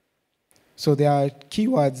authorities. So there are key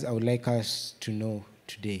words I would like us to know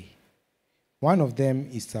today. One of them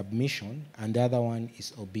is submission, and the other one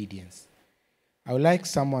is obedience. I would like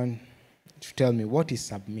someone to tell me, what is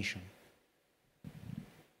submission?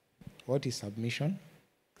 What is submission?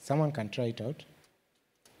 Someone can try it out.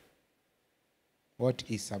 What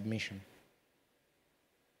is submission?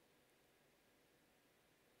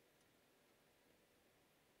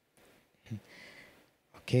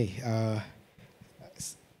 Okay.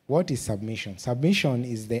 What is submission? Submission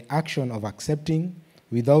is the action of accepting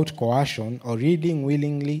without coercion or yielding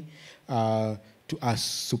willingly to a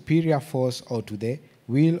superior force or to the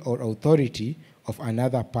will or authority of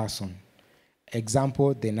another person.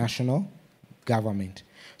 Example, the national government.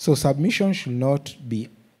 So submission should not be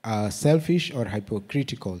selfish or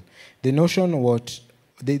hypocritical. This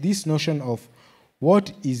notion of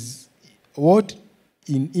what is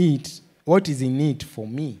in it for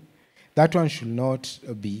me, that one should not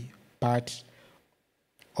be part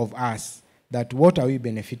of us. That what are we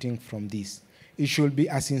benefiting from this? It should be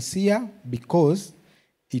as sincere because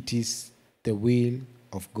it is the will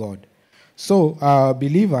of God. So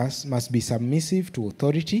believers must be submissive to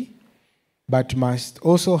authority, but must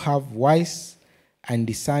also have wise and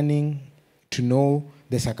discerning to know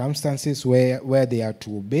the circumstances where they are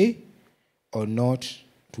to obey or not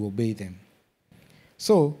to obey them.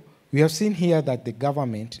 So we have seen here that the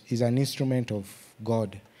government is an instrument of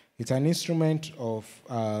God. It's an instrument of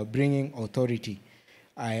bringing authority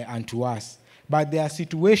unto us. But there are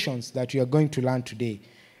situations that we are going to learn today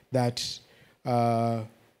that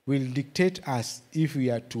will dictate us if we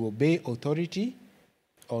are to obey authority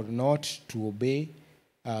or not to obey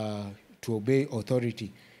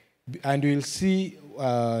authority. And we'll see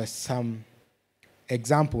some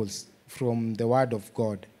examples from the Word of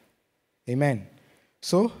God. Amen.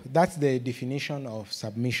 So that's the definition of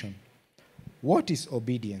submission. What is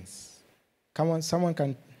obedience? Come on, someone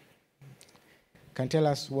can tell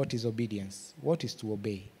us what is obedience. What is to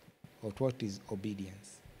obey? Or what is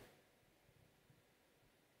obedience?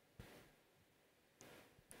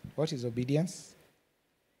 What is obedience?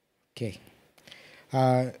 Okay.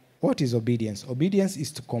 What is obedience? Obedience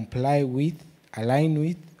is to comply with, align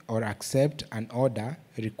with, or accept an order,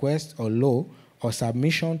 request, or law, or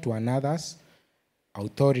submission to another's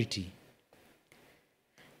authority.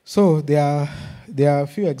 So there are a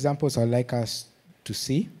few examples I'd like us to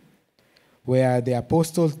see where the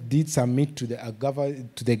apostles did submit to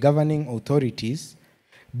the governing authorities,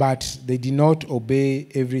 but they did not obey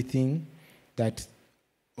everything that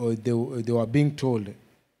they were being told.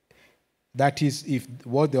 That is, if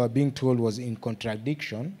what they were being told was in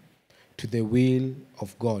contradiction to the will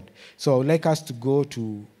of God. So I would like us to go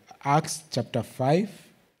to Acts chapter 5.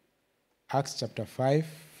 Acts chapter 5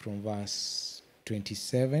 from verse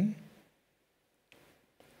 27.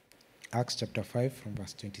 Acts chapter 5 from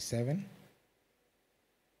verse 27.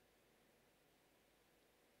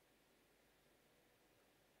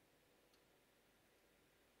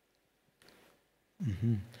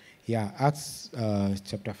 Yeah, Acts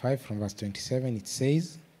chapter 5 from verse 27, it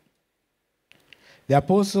says, the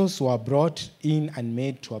apostles were brought in and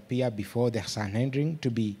made to appear before the Sanhedrin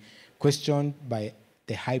to be questioned by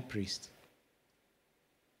the high priest.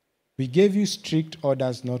 We gave you strict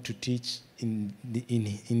orders not to teach in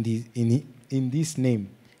this name,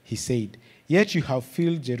 he said. Yet you have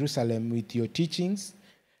filled Jerusalem with your teachings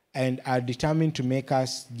and are determined to make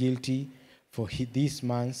us guilty for this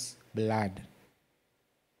man's blood.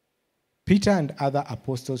 Peter and other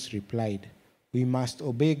apostles replied, we must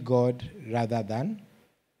obey God rather than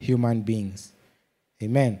human beings.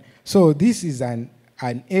 Amen. So this is an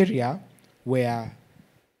area where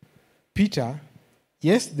Peter,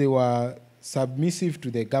 yes, they were submissive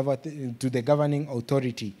to the governing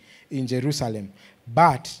authority in Jerusalem,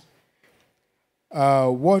 but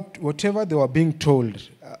whatever they were being told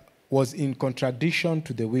was in contradiction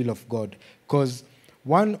to the will of God, because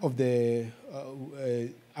one of the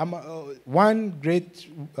one great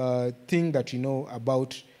thing that you know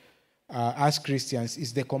about us Christians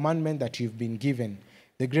is the commandment that you've been given,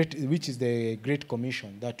 which is the Great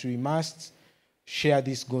Commission, that we must share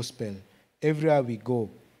this gospel everywhere we go.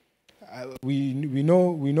 We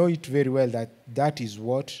know it very well that is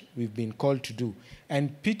what we've been called to do.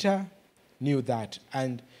 And Peter knew that.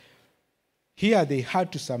 And here they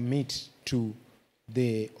had to submit to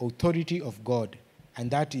the authority of God,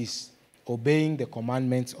 and that is obeying the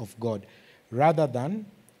commandments of God, rather than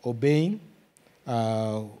obeying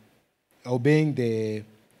the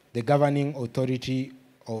governing authority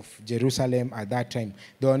of Jerusalem at that time.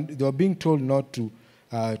 They were being told not to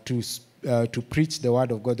preach the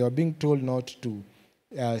word of God. They were being told not to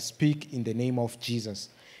speak in the name of Jesus.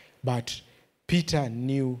 But Peter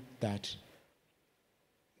knew that.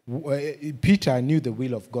 Peter knew the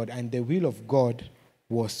will of God, and the will of God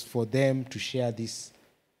was for them to share this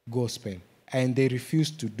gospel, and they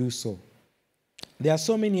refused to do so. There are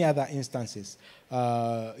so many other instances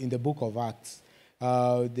in the book of Acts.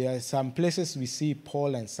 There are some places we see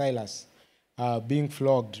Paul and Silas being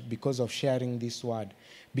flogged because of sharing this word,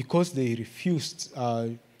 because they refused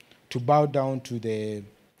to bow down to the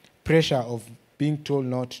pressure of being told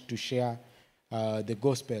not to share the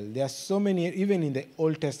gospel. There are so many, even in the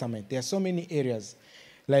Old Testament, there are so many areas.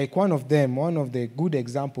 Like one of the good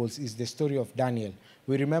examples is the story of Daniel.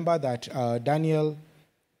 We remember that Daniel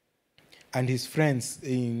and his friends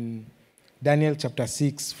in Daniel chapter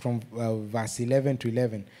 6 from verse 11 to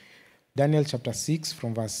 11. Daniel chapter 6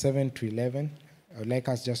 from verse 7 to 11. I would like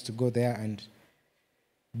us just to go there and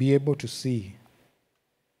be able to see.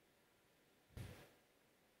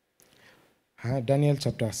 Daniel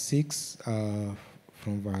chapter 6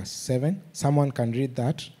 from verse 7. Someone can read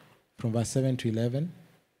that from verse 7 to 11.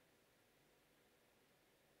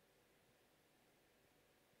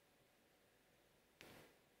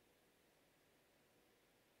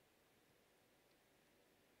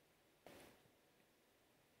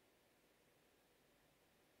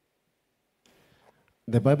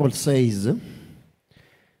 The Bible says,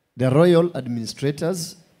 the royal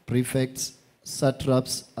administrators, prefects,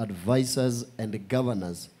 satraps, advisors, and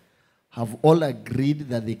governors have all agreed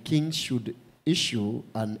that the king should issue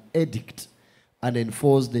an edict and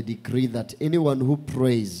enforce the decree that anyone who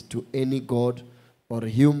prays to any god or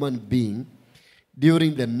human being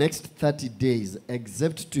during the next 30 days,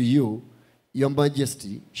 except to you, your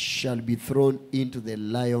majesty, shall be thrown into the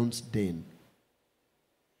lion's den.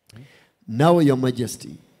 Now, your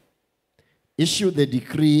majesty, issue the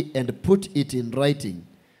decree and put it in writing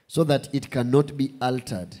so that it cannot be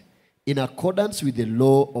altered, in accordance with the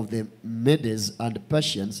law of the Medes and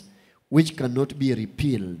Persians, which cannot be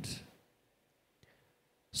repealed.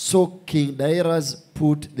 So King Darius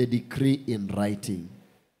put the decree in writing.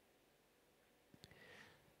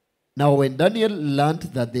 Now when Daniel learned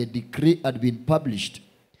that the decree had been published,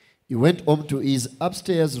 he went home to his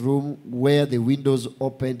upstairs room where the windows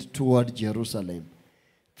opened toward Jerusalem.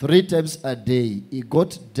 3 times a day he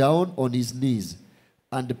got down on his knees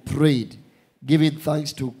and prayed, giving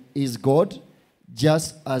thanks to his God,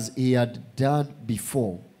 just as he had done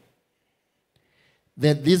before.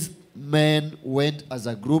 Then these men went as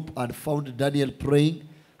a group and found Daniel praying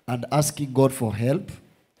and asking God for help.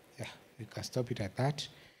 Yeah, we can stop it at that.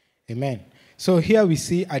 Amen. So here we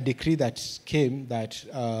see a decree that came that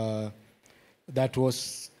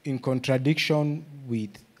was in contradiction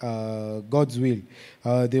with God's will.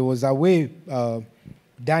 There was a way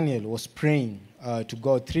Daniel was praying to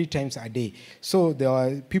God 3 times a day. So there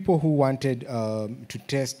were people who wanted to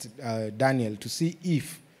test Daniel to see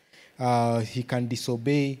if he can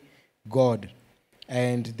disobey God.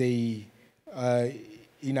 And they,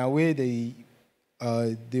 in a way, they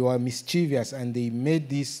were mischievous, and they made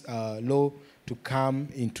this law to come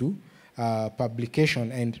into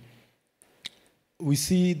publication. And we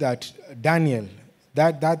see that Daniel,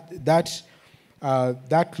 that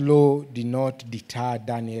law did not deter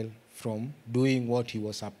Daniel from doing what he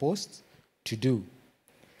was supposed to do.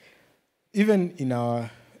 Even in our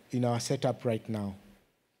setup right now,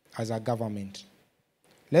 as a government,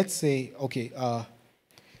 let's say, okay,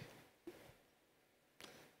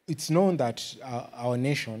 it's known that our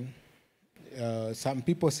nation, some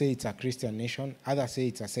people say it's a Christian nation, others say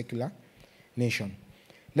it's a secular nation.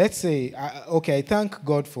 Let's say, okay, I thank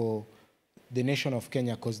God for the nation of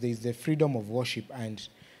Kenya because there is the freedom of worship, and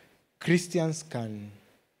Christians can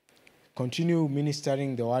continue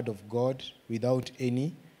ministering the word of God without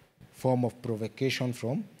any form of provocation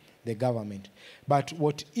from the government. But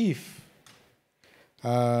what if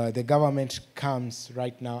the government comes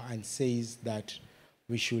right now and says that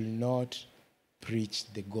we should not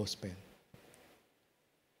preach the gospel?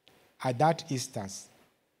 at that instance,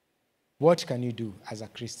 what can you do as a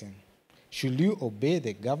Christian? Should you obey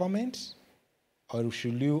the government or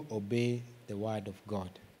should you obey the word of God?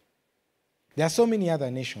 There are so many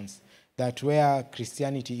other nations that where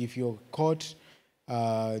Christianity, if you're caught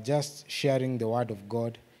just sharing the word of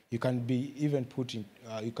God, you can be even put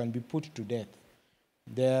to death.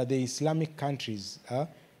 There are the Islamic countries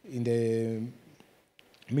in the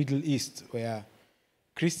Middle East where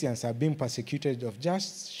Christians are being persecuted of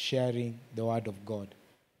just sharing the word of God.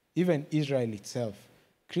 Even Israel itself,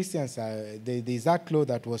 Christians there's that law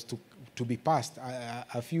that was to be passed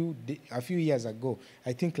a few years ago.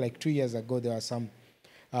 I think like 2 years ago, there were some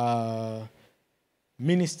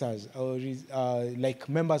ministers or like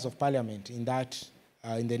members of parliament in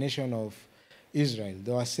the nation of Israel.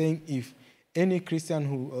 They were saying if any Christian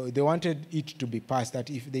who, they wanted it to be passed, that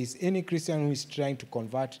if there is any Christian who is trying to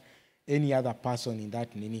convert any other person in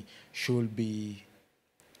that nini, should be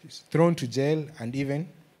thrown to jail and even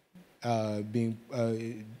being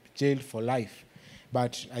jailed for life.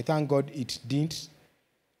 But I thank God it didn't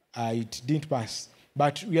pass.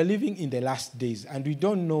 But we are living in the last days, and we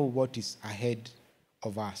don't know what is ahead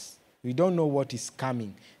of us. We don't know what is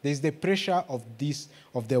coming. There's the pressure of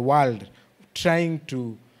the world trying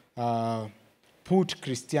to put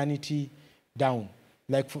Christianity down.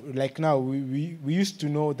 Like now, we used to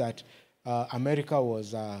know that America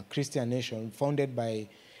was a Christian nation founded by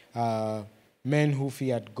men who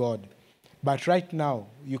feared God. But right now,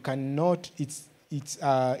 you cannot. It's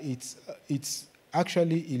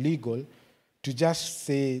actually illegal to just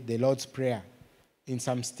say the Lord's Prayer in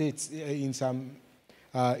some states, in some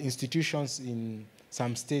institutions in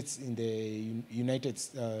some states in the United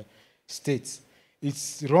States.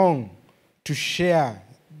 It's wrong to share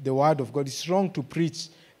the word of God. It's wrong to preach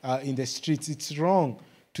in the streets. It's wrong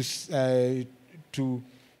to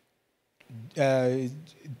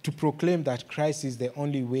proclaim that Christ is the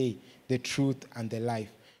only way, the truth, and the life.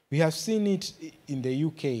 We have seen it in the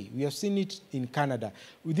UK. We have seen it in Canada.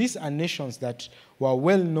 These are nations that were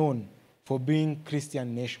well known for being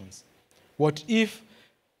Christian nations. What if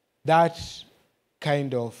that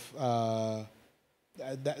kind of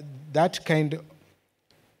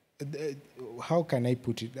how can I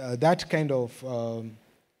put it? That kind of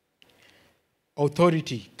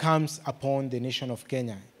authority comes upon the nation of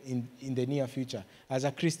Kenya in the near future. As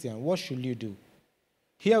a Christian, what should you do?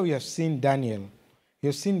 Here we have seen Daniel. We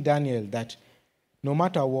have seen Daniel that no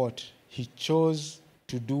matter what, he chose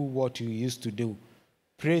to do what he used to do.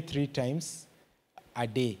 Pray 3 times a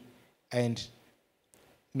day. And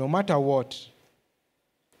no matter what,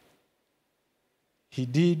 he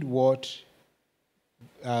did what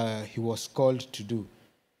he was called to do.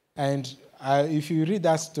 And if you read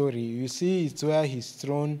that story, you see it's where he's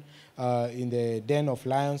thrown in the den of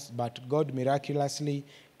lions, but God miraculously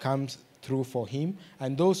comes through for him.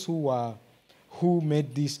 And those who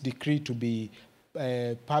made this decree to be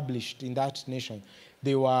published in that nation,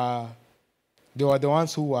 they were the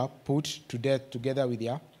ones who were put to death together with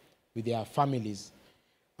their families.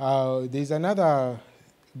 There's another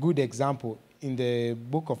good example in the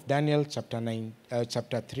book of Daniel, chapter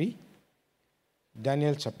 3.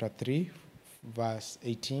 Daniel chapter 3, verse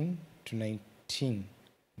 18 to 19.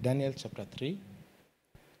 Daniel chapter 3,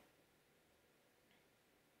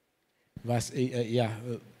 verse 8.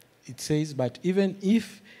 It says, but even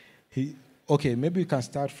if he... Okay, maybe we can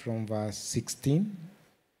start from verse 16.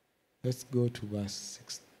 Let's go to verse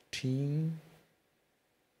 16.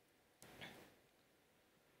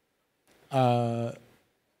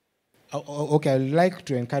 Okay, I'd like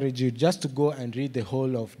to encourage you just to go and read the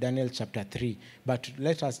whole of Daniel chapter 3. But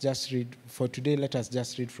let us just read, for today, let us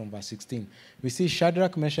just read from verse 16. We see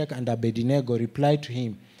Shadrach, Meshach, and Abednego replied to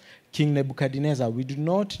him, King Nebuchadnezzar, we do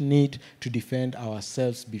not need to defend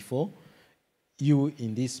ourselves before you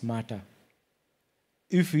in this matter.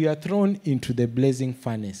 If we are thrown into the blazing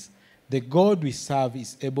furnace, the God we serve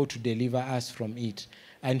is able to deliver us from it,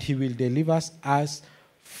 and he will deliver us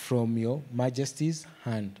from your majesty's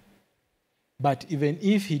hand. But even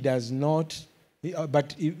if he does not, we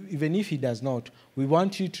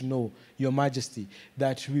want you to know, your majesty,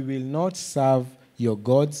 that we will not serve your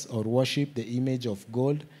gods or worship the image of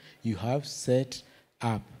gold you have set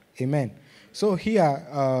up. Amen. So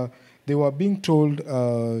here, they were being told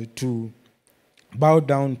to bow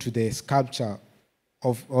down to the sculpture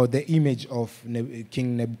or the image of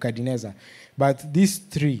King Nebuchadnezzar. But these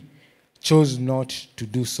 3 chose not to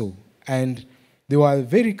do so. And they were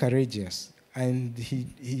very courageous. And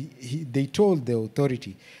they told the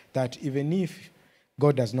authority that even if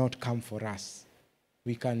God does not come for us,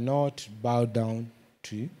 we cannot bow down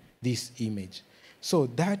to this image. So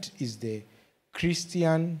that is the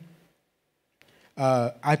Christian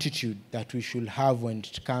attitude that we should have when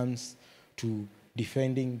it comes to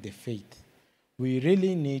defending the faith. We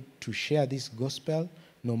really need to share this gospel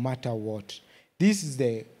no matter what. This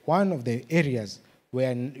is one of the areas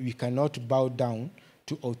where we cannot bow down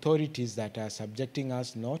to authorities that are subjecting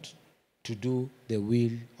us not to do the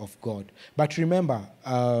will of God. But remember,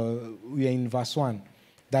 we are in verse 1,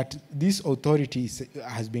 that this authority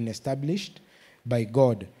has been established by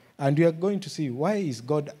God. And we are going to see, why is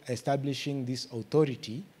God establishing this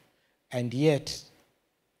authority? And yet,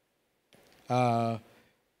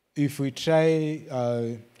 if we try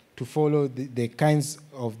to follow the kinds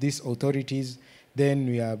of these authorities, then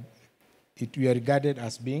we are regarded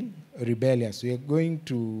as being rebellious. We are going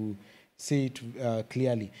to see it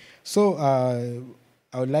clearly. So I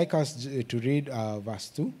would like us to read verse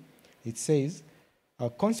 2. It says,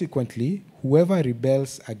 consequently, whoever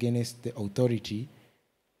rebels against the authority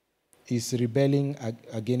is rebelling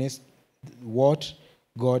against what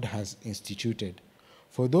God has instituted.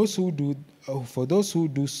 For those who do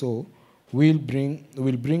so will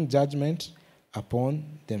bring judgment upon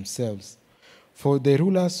themselves. For the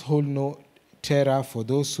rulers hold no terror for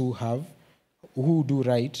those who do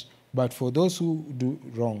right, but for those who do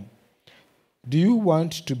wrong. Do you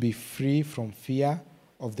want to be free from fear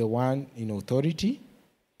of the one in authority?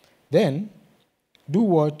 Then do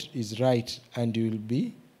what is right, and you will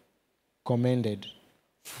be commended.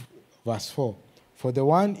 Verse 4. For the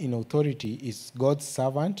one in authority is God's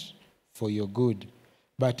servant for your good.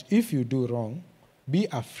 But if you do wrong, be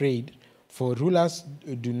afraid, for rulers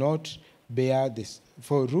do not bear the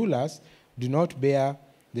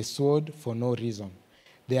sword for no reason.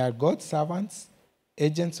 They are God's servants,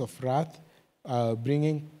 agents of wrath,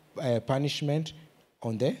 bringing punishment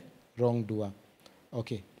on the wrongdoer.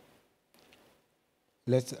 Okay.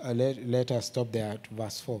 Let us stop there at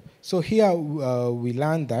verse 4. So here we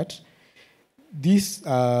learn that this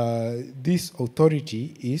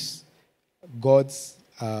authority is God's.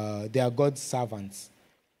 They are God's servants.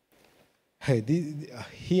 Here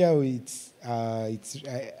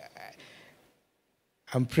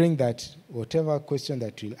I'm praying that whatever question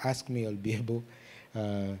that you'll ask me, I'll be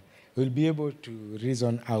able to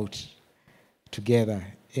reason out together.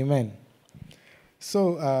 Amen.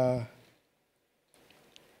 So I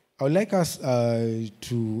would like us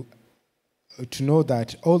to know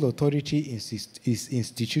that all authority is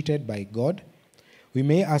instituted by God. We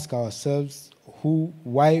may ask ourselves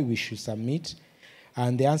why we should submit,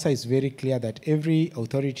 and the answer is very clear, that every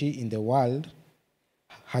authority in the world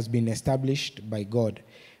has been established by God.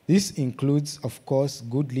 This includes, of course,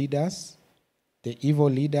 good leaders, the evil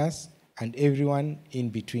leaders, and everyone in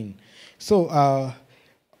between. So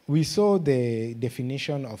we saw the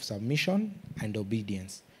definition of submission and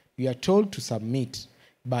obedience. We are told to submit,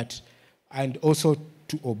 and also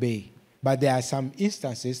to obey. But there are some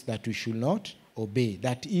instances that we should not obey.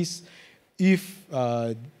 That is, if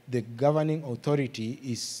the governing authority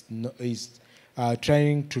is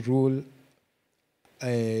trying to rule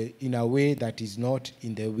in a way that is not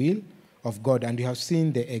in the will of God. And you have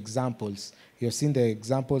seen the examples. You have seen the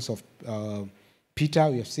examples of Peter,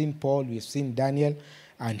 we have seen Paul, we have seen Daniel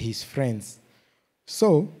and his friends.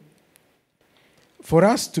 So, for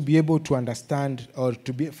us to be able to understand,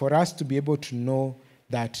 for us to be able to know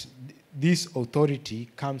that this authority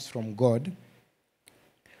comes from God,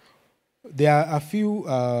 there are a few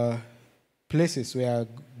places where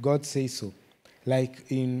God says so.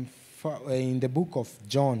 Like in the book of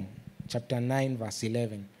John, chapter 9, verse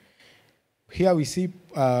 11. Here we see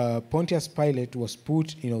Pontius Pilate was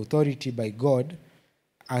put in authority by God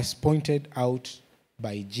as pointed out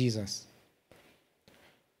by Jesus.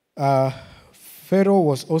 Pharaoh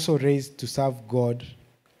was also raised to serve God,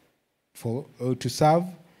 to serve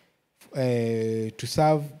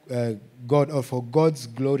God, or for God's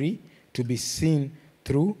glory to be seen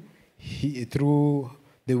through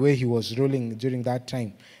the way he was ruling during that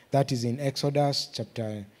time. That is in Exodus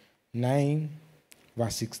chapter 9,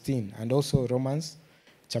 verse 16, and also Romans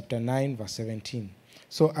chapter 9, verse 17.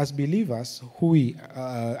 So as believers,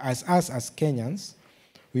 as Kenyans,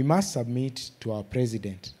 we must submit to our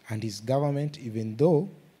president and his government, even though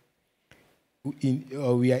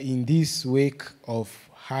we are in this wake of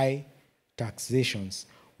high taxations.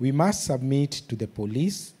 We must submit to the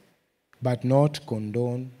police, but not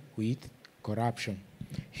condone with corruption.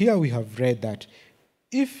 Here we have read that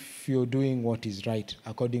if you're doing what is right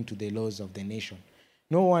according to the laws of the nation,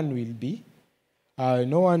 no one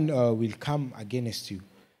will come against you.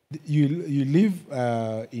 You live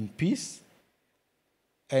in peace,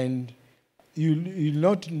 and you'll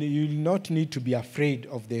not need to be afraid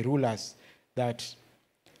of the rulers that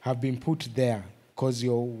have been put there because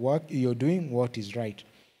you're doing what is right.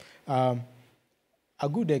 A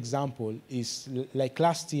good example is like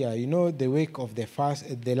last year. You know, the week of the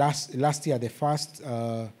last year, the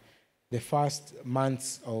first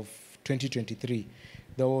months of 2023,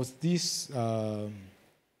 there was this thing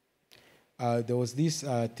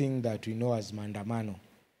that we know as mandamano.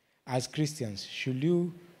 As Christians, should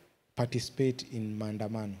you participate in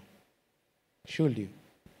mandamano? Should you?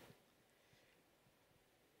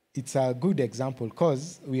 It's a good example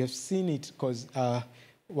because we have seen it, because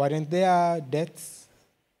weren't there deaths?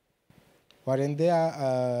 Weren't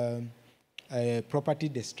there property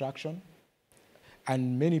destruction?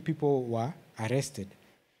 And many people were arrested.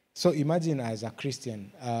 So imagine as a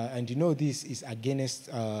Christian, and you know this is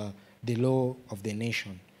against the law of the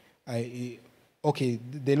nation. Okay,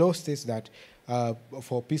 the law states that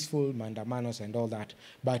for peaceful mandamanos and all that,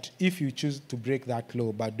 but if you choose to break that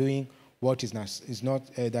law by doing what is not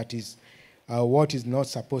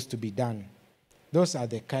supposed to be done, those are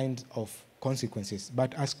the kind of consequences.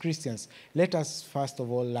 But as Christians, let us first of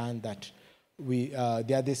all learn that they are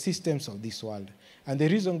the systems of this world, and the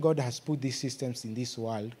reason God has put these systems in this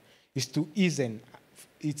world is to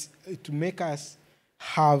make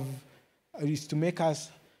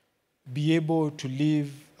us be able to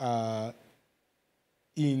live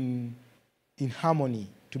in harmony,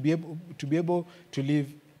 to be able to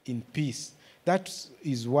live in peace. That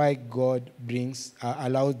is why God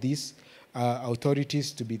allows these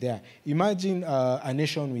authorities to be there. Imagine a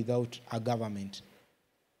nation without a government.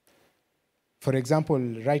 For example,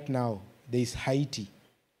 right now there is Haiti.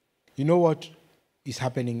 You know what is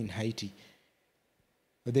happening in Haiti?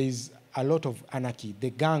 There is a lot of anarchy.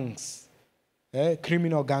 The gangs,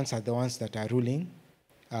 criminal gangs, are the ones that are ruling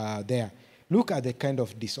there. Look at the kind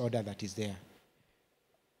of disorder that is there.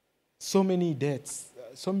 So many deaths.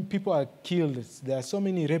 Some people are killed. There are so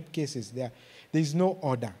many rape cases there. There is no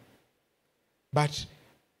order. But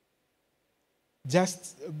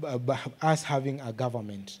just us having a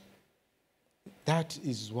government, that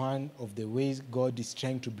is one of the ways God is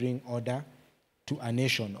trying to bring order to a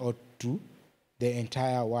nation or to the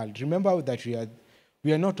entire world. Remember that we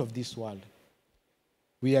are not of this world.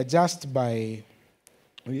 We are just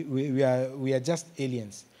we are just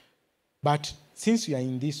aliens. But since we are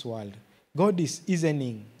in this world, God is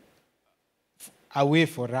easing a way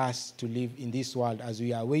for us to live in this world as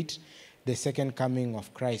we await the second coming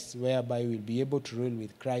of Christ, whereby we'll be able to rule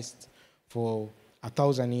with Christ for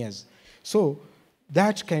 1,000 years. So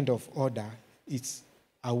that kind of order, it's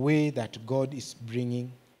a way that God is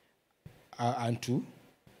bringing unto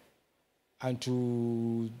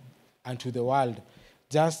the world,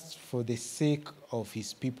 just for the sake of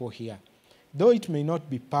his people here. Though it may not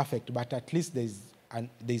be perfect, but at least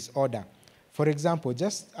there's order. For example,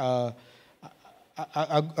 just a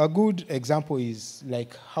good example is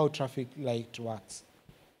like how traffic light works.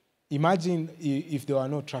 Imagine if there were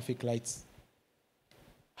no traffic lights.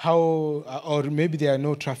 Or maybe there are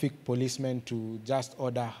no traffic policemen to just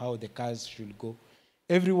order how the cars should go.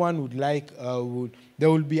 Everyone there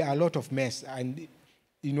will be a lot of mess, and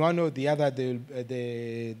in one or the other,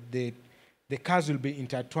 the cars will be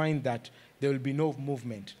intertwined that there will be no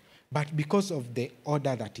movement. But because of the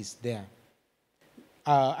order that is there,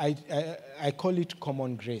 I call it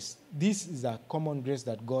common grace. This is a common grace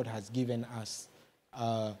that God has given us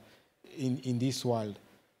in this world,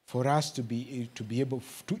 for us to be able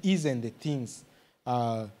to ease in the things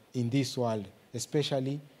in this world,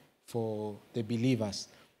 especially for the believers.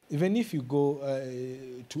 Even if you go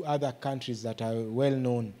to other countries that are well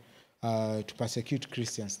known to persecute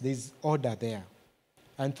Christians, there's order there.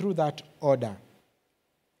 And through that order,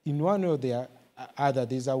 in one way or the other,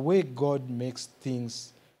 there's a way God makes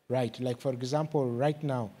things right. Like, for example, right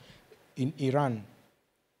now in Iran,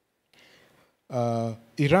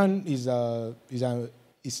 Iran is an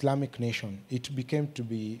Islamic nation. It became to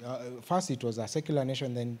be, first it was a secular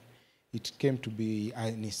nation, then it came to be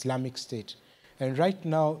an Islamic state. And right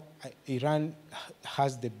now, Iran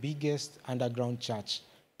has the biggest underground church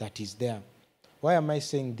that is there. Why am I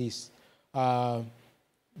saying this?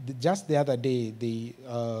 Just the other day,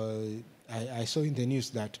 I saw in the news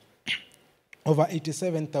that over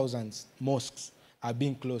 87,000 mosques are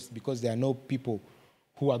being closed because there are no people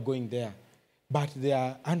who are going there. But there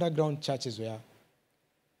are underground churches where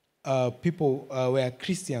where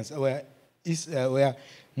Christians, where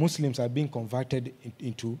Muslims are being converted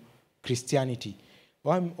into Christianity.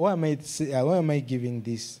 Why am I giving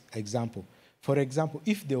this example? For example,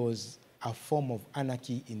 if there was a form of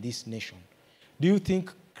anarchy in this nation, do you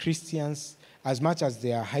think Christians, as much as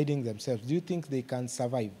they are hiding themselves, do you think they can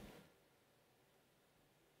survive?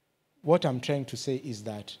 What I'm trying to say is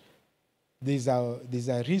that there's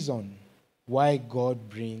a reason why God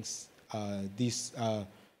brings this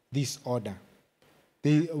order.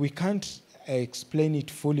 We can't explain it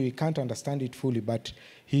fully, we can't understand it fully, but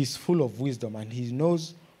he's full of wisdom and he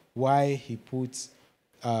knows why he puts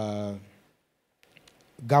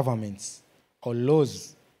governments or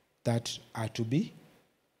laws that are to be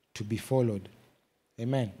followed.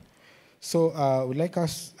 Amen. So I would like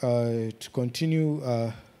us to continue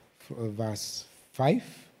verse 5.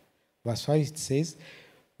 Verse 5 it says,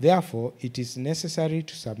 "Therefore it is necessary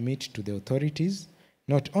to submit to the authorities,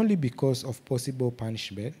 not only because of possible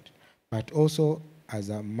punishment, but also as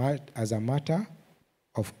a matter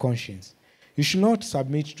of conscience." You should not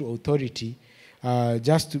submit to authority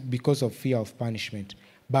because of fear of punishment,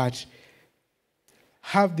 but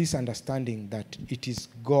have this understanding that it is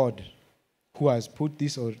God who has put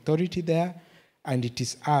this authority there, and it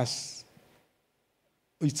is us.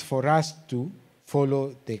 It's for us to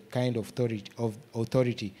follow the kind of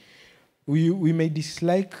authority. We may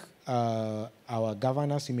dislike our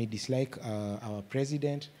governors, we may dislike our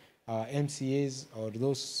president, our MCAs, or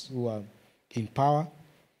those who are in power,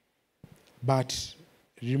 but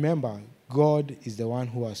remember, God is the one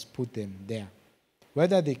who has put them there.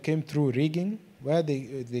 Whether they came through rigging, whether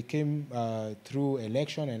they came through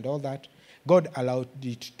election and all that, God allowed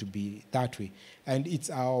it to be that way. And it's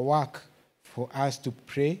our work for us to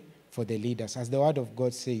pray for the leaders. As the word of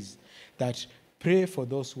God says, that pray for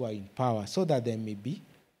those who are in power so that there may be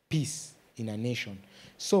peace in a nation.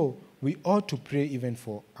 So we ought to pray even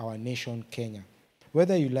for our nation, Kenya.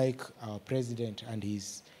 Whether you like our president and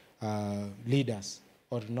his leaders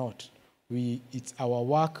or not, it's our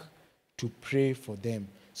work to pray for them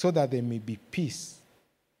so that there may be peace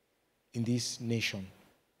in this nation.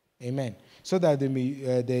 Amen. So that the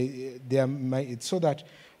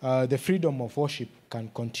freedom of worship can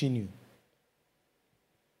continue.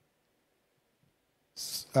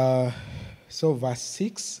 So verse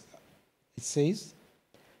 6, it says,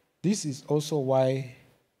 "This is also why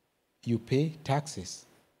you pay taxes,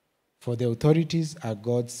 for the authorities are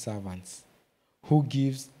God's servants, who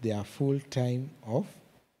gives their full time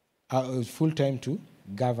to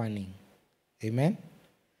governing." Amen.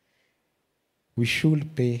 We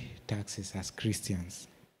should pay taxes as Christians.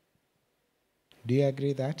 Do you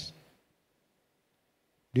agree that?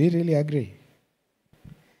 Do you really agree?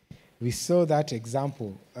 We saw that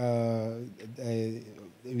example.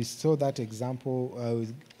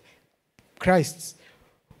 With Christ.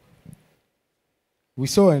 We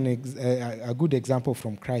saw a good example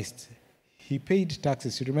from Christ. He paid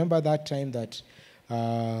taxes. You remember that time that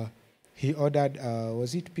he ordered,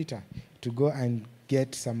 was it Peter, to go and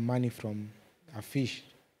get some money from a fish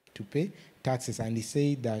to pay taxes, and he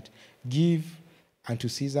said that give unto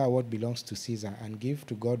Caesar what belongs to Caesar, and give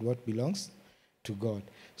to God what belongs to God.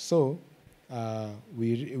 So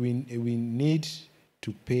we need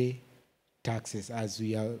to pay taxes as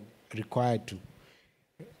we are required to,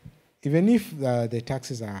 even if the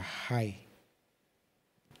taxes are high.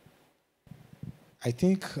 I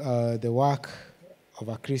think the work of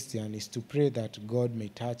a Christian is to pray that God may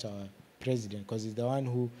touch our president, because he's the one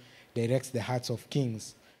who directs the hearts of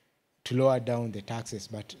kings to lower down the taxes.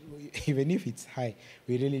 But even if it's high,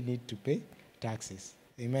 we really need to pay taxes.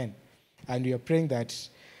 Amen. And we are praying that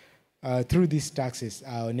through these taxes,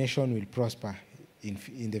 our nation will prosper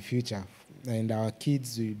in the future, and our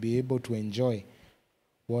kids will be able to enjoy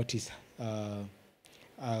will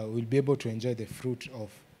be able to enjoy the fruit of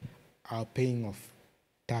our paying of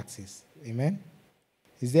taxes. Amen.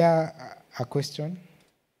 Is there a question?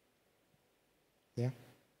 Yeah.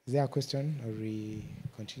 Is there a question, or we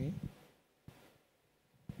continue?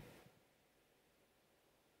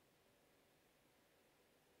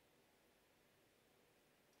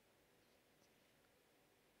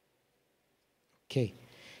 Okay,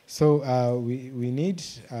 so we need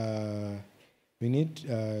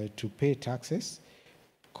to pay taxes,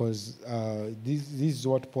 because this is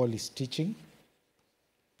what Paul is teaching,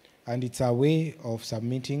 and it's a way of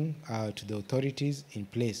submitting to the authorities in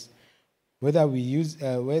place. Whether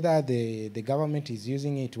the government is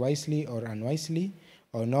using it wisely or unwisely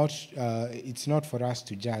or not, it's not for us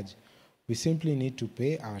to judge. We simply need to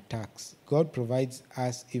pay our tax. God provides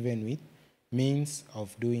us even with means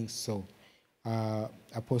of doing so.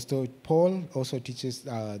 Apostle Paul also teaches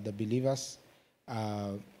the believers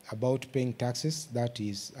about paying taxes. That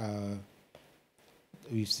is,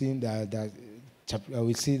 we've seen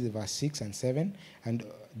we see the verse 6 and 7, and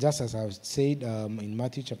just as I said in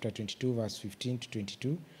Matthew chapter 22, verse 15 to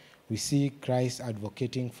 22, we see Christ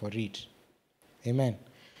advocating for it. Amen.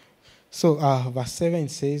 So verse 7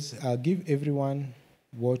 says, "Give everyone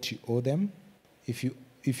what you owe them. If you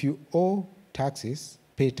if you owe taxes,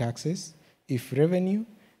 pay taxes. If revenue,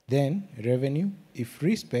 then revenue. If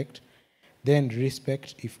respect, then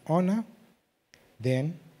respect. If honor,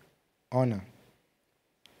 then honor.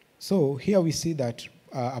 So here we see that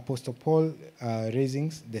Apostle Paul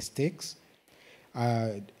raising the stakes.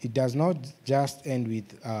 It does not just end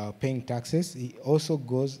with paying taxes. He also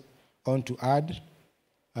goes on to add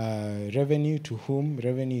revenue to whom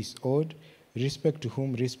revenue is owed, respect to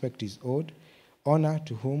whom respect is owed, honor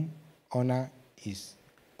to whom honor is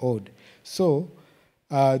owed. So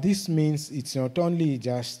this means it's not only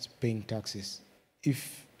just paying taxes.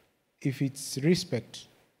 If it's respect,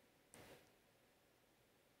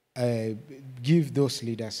 give those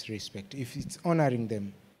leaders respect. If it's honoring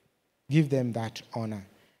them, give them that honor.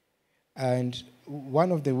 And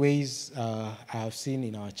one of the ways I have seen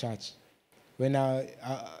in our church, when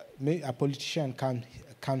a politician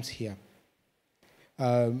comes here,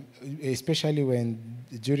 especially when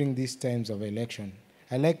during these times of election,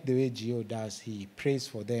 I like the way Gio does. He prays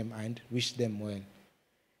for them and wish them well.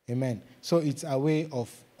 Amen. So it's a way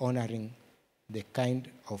of honoring the kind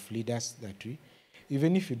of leaders that we,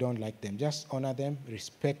 even if you don't like them, just honor them,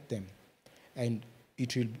 respect them, and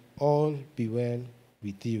it will all be well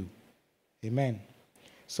with you. Amen.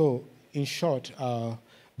 So, in short,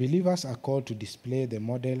 believers are called to display the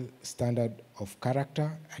model standard of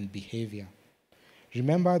character and behavior.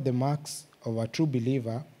 Remember the marks of a true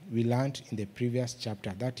believer we learned in the previous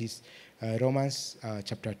chapter. That is Romans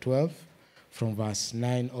chapter 12, from verse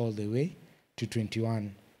 9 all the way to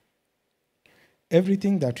 21.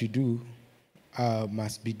 Everything that we do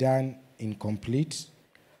must be done in complete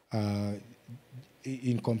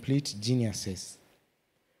geniuses.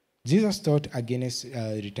 Jesus taught against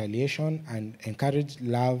retaliation and encouraged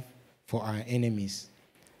love for our enemies.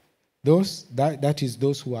 That is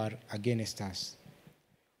those who are against us.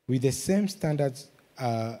 With the same standards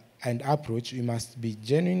and approach, we must be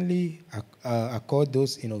genuinely accord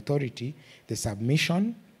those in authority the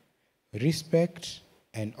submission, respect,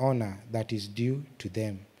 and honor that is due to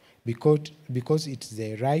them, because it's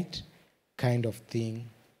the right kind of thing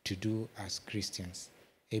to do as Christians.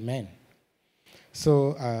 Amen.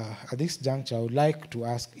 So at this juncture, I would like to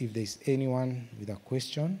ask if there's anyone with a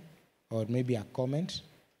question or maybe a comment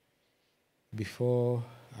before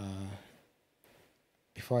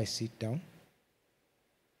I sit down.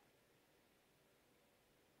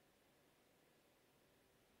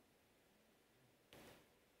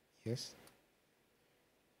 Yes.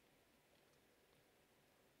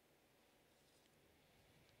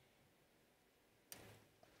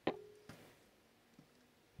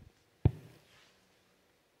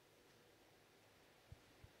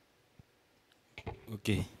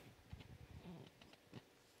 Okay.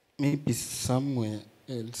 Maybe somewhere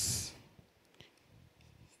else.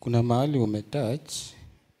 Kuna mahali umetouch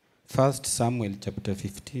 1 Samuel chapter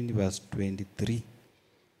 15 verse 23,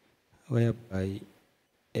 whereby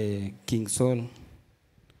King Saul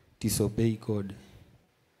disobeyed God.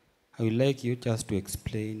 I would like you just to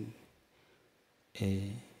explain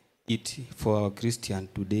it for our Christian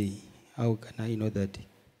today. How can I know that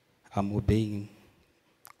I'm obeying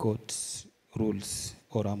God's rules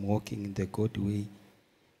or I'm walking in the God way?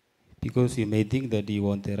 Because you may think that you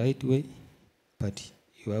want the right way, but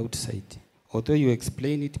you're outside. Although you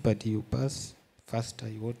explain it, but you pass faster,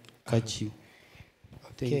 you won't catch you.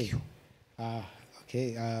 Thank you.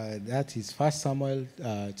 That is 1 Samuel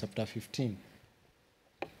chapter 15.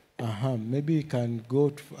 Maybe we can go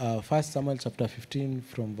to 1 Samuel chapter 15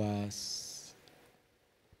 from verse.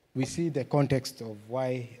 We see the context of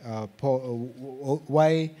why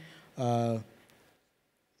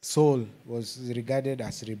Saul was regarded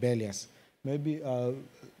as rebellious. Maybe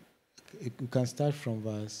we can start from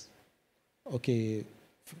verse. Okay,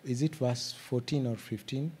 is it verse 14 or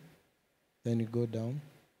 15? Then you go down.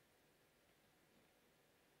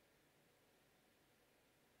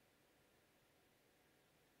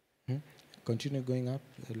 Continue going up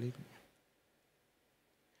a little.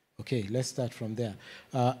 Okay, let's start from there.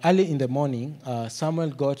 Early in the morning, Samuel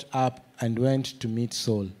got up and went to meet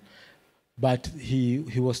Saul. But he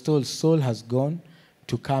was told Saul has gone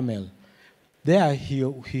to Carmel. There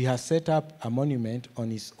he has set up a monument on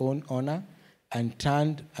his own honor and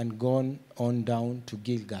turned and gone on down to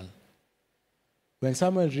Gilgal. When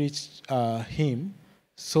Samuel reached him,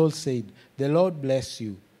 Saul said, "The Lord bless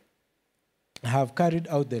you. I have carried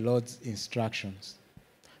out the Lord's instructions."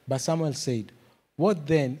 But Samuel said, "What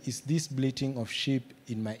then is this bleating of sheep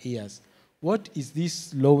in my ears? What is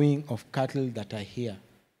this lowing of cattle that I hear?"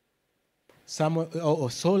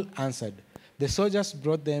 Saul answered, "The soldiers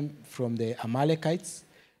brought them from the Amalekites.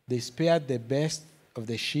 They spared the best of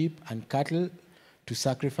the sheep and cattle to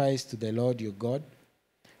sacrifice to the Lord your God,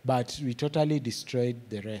 but we totally destroyed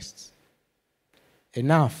the rest.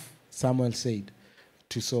 Enough, Samuel said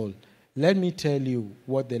to Saul. Let me tell you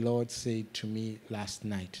what the Lord said to me last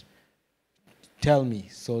night. Tell me,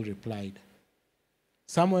 Saul replied.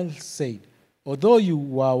 Samuel said, although you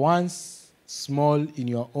were once small in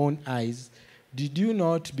your own eyes, did you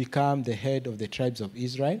not become the head of the tribes of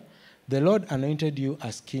Israel? The Lord anointed you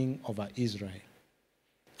as king over Israel.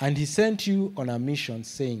 And he sent you on a mission,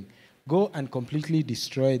 saying, go and completely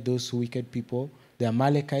destroy those wicked people, the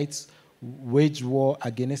Amalekites, wage war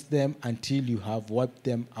against them until you have wiped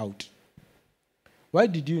them out. Why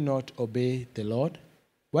did you not obey the Lord?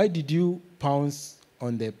 Why did you pounce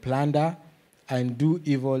on the plunder and do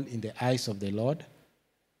evil in the eyes of the Lord?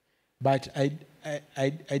 But I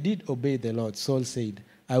did obey the Lord, Saul said.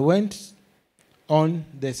 I went on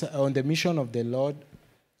the mission of the Lord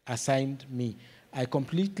assigned me. I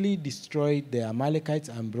completely destroyed the Amalekites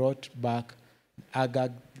and brought back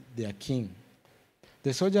Agag, their king.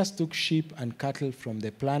 The soldiers took sheep and cattle from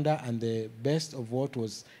the plunder and the best of what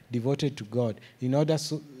was devoted to God in order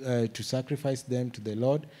to sacrifice them to the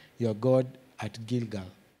Lord your God at Gilgal.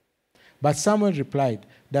 But Samuel replied,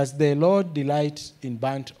 does the Lord delight in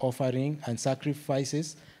burnt offering and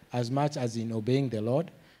sacrifices as much as in obeying the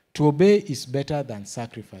Lord? To obey is better than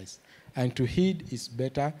sacrifice, and to heed is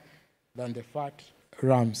better than the fat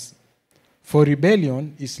rams. For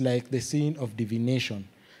rebellion is like the sin of divination,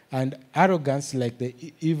 and arrogance like the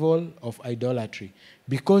evil of idolatry.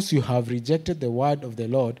 Because you have rejected the word of the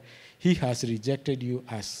Lord, he has rejected you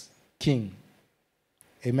as king.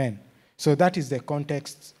 Amen. So that is the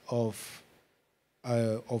context of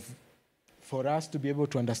for us to be able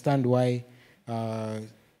to understand why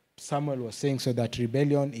Samuel was saying so that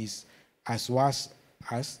rebellion is as worse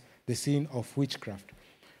as the sin of witchcraft.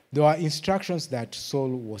 There were instructions that Saul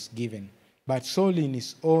was given, but Saul, in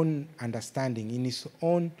his own understanding, in his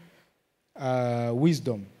own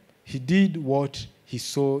wisdom, he did what he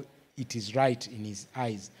saw it is right in his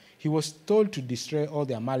eyes. He was told to destroy all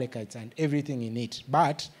the Amalekites and everything in it,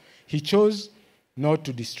 but he chose not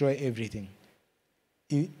to destroy everything.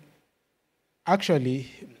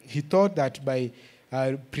 Actually, he thought that by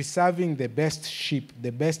preserving the best sheep,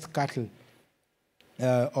 the best cattle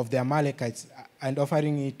of the Amalekites and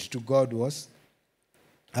offering it to God was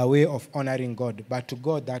a way of honoring God. But to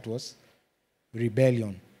God, that was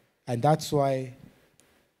rebellion. And that's why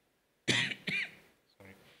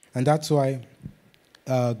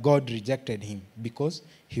God rejected him, because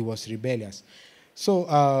he was rebellious.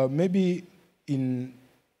 So maybe in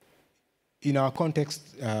our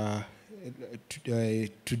context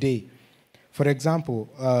today, for example,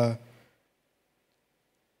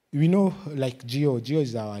 we know like Gio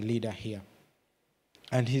is our leader here,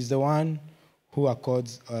 and he's the one who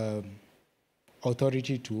accords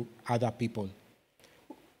authority to other people.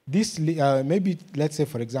 This maybe, let's say,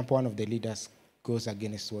 for example, one of the leaders goes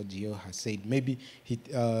against what Gio has said. Maybe he,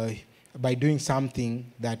 by doing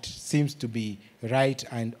something that seems to be right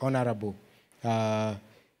and honorable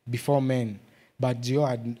before men, but Gio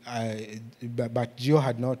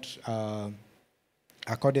had not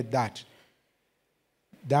accorded that.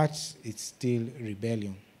 That is still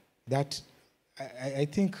rebellion. That I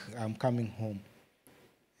think I'm coming home.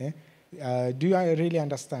 Eh? Do you really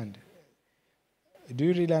understand? Do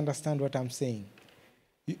you really understand what I'm saying?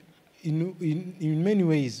 In many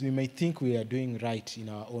ways, we may think we are doing right in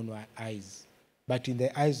our own eyes, but in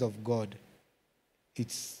the eyes of God,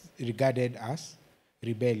 it's regarded as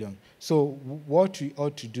rebellion. So what we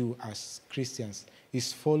ought to do as Christians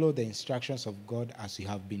is follow the instructions of God as we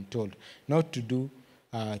have been told, not to do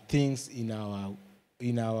things in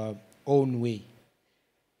our own way,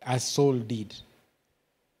 as Saul did.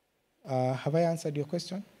 Have I answered your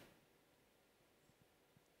question?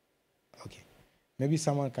 Okay. Maybe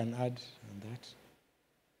someone can add on that.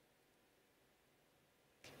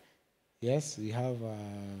 Yes, we have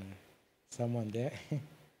someone there.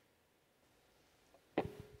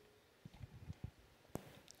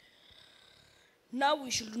 Now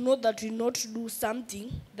we should know that we not do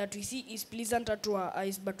something that we see is pleasant unto our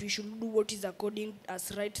eyes, but we should do what is according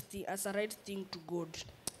as a right thing to God.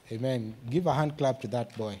 Amen. Give a hand clap to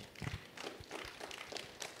that boy.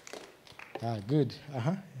 Good.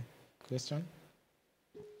 Question?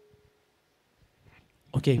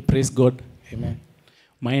 Okay, praise God. Amen.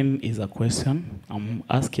 Mine is a question. I'm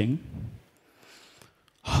asking,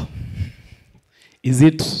 is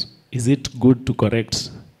it good to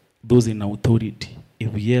correct those in authority?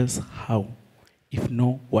 If yes, how? If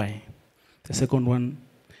no, why? The second one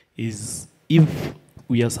is, if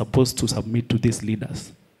we are supposed to submit to these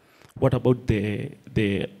leaders, what about the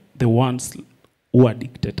ones who are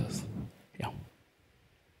dictators. Yeah.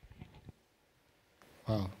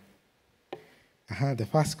 Wow. The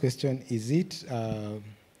first question, is it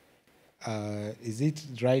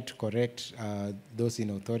right to correct those in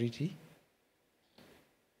authority?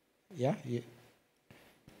 Yeah?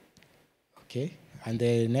 Okay. And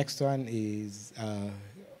the next one is,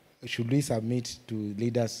 should we submit to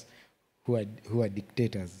leaders who are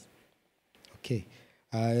dictators? Okay.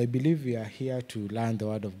 I believe we are here to learn the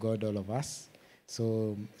word of God, all of us.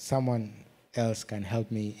 So someone else can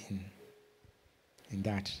help me in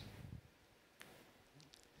that.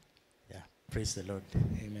 Yeah, praise the Lord.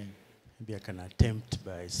 Amen. Maybe I can attempt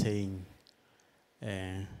by saying,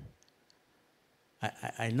 I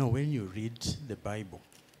know when you read the Bible,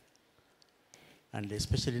 and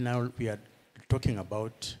especially now we are talking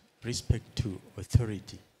about respect to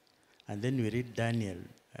authority, and then we read Daniel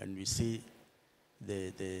and we see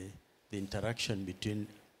the interaction between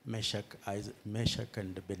Meshach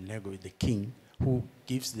and Abednego, the king, who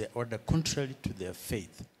gives the order contrary to their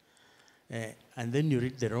faith. And then you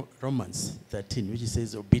read the Romans 13, which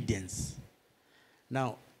says obedience.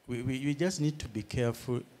 Now, we just need to be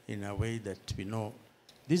careful in a way that we know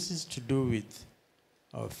this is to do with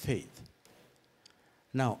our faith.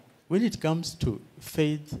 Now, when it comes to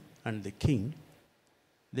faith and the king,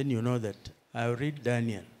 then you know that I read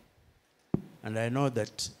Daniel, and I know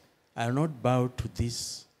that I will not bow to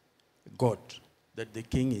this God, that the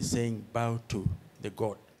king is saying bow to the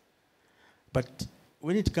God. But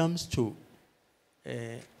when it comes to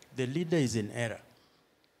the leader is in error.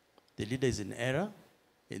 The leader is in error.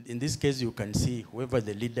 In this case, you can see whoever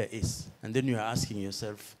the leader is. And then you are asking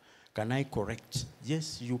yourself, can I correct?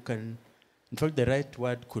 Yes, you can. In fact, the right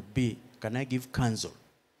word could be, can I give counsel?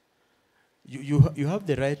 You have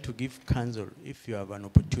the right to give counsel if you have an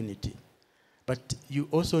opportunity. But you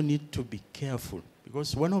also need to be careful,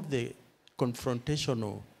 because one of the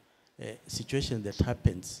confrontational situations that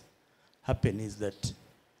happen is that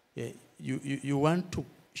you want to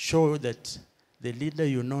show that the leader,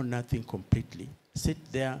 you know nothing completely. Sit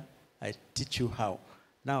there, I teach you how.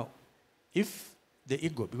 Now, if the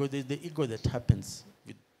ego, because there's the ego that happens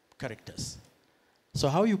with characters. So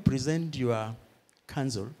how you present your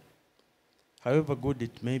counsel, however good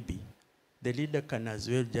it may be, the leader can as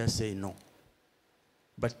well just say no.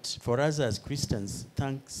 But for us as Christians,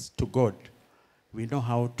 thanks to God, we know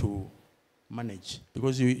how to manage.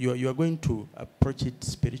 Because you are going to approach it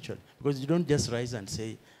spiritual. Because you don't just rise and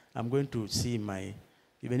say, I'm going to see my,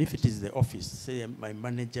 even if it is the office, say my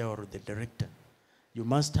manager or the director. You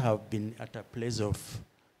must have been at a place of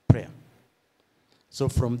prayer. So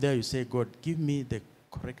from there you say, God, give me the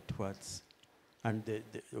correct words. And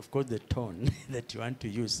of course the tone that you want to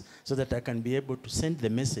use, so that I can be able to send the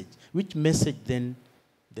message. Which message then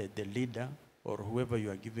the leader or whoever you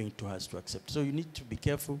are giving to has to accept. So you need to be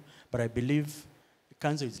careful, but I believe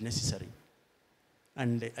counsel is necessary.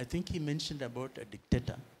 And I think he mentioned about a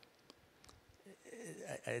dictator.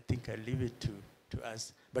 I think I'll leave it to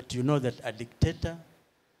us. But you know that a dictator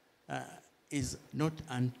is not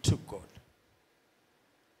unto God.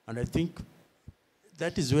 And I think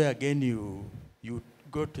that is where again you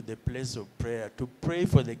go to the place of prayer, to pray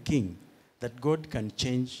for the king, that God can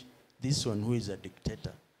change this one who is a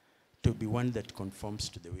dictator to be one that conforms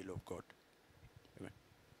to the will of God. Amen.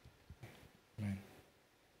 Amen.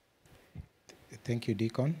 Thank you,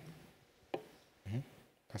 Deacon.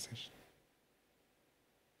 Passage.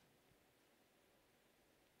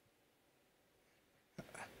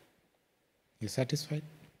 You satisfied?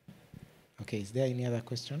 Okay, is there any other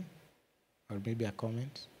question? Or maybe a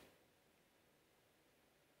comment?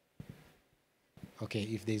 Okay,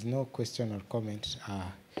 if there's no question or comment,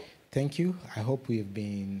 thank you. I hope you've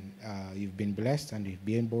been blessed and you've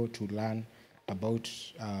been able to learn about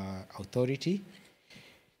authority.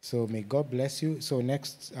 So may God bless you. So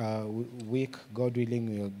next week, God willing,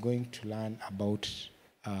 we are going to learn about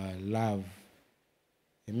love.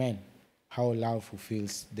 Amen. How love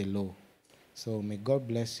fulfills the law. So may God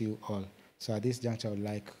bless you all. So at this juncture, I would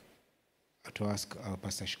like to ask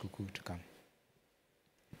Pastor Shikuku to come.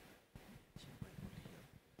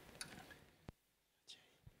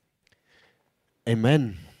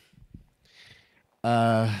 Amen.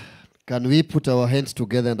 Can we put our hands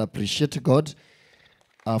together and appreciate God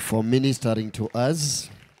for ministering to us?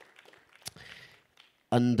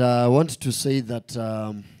 And I want to say that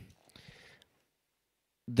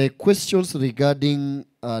the questions regarding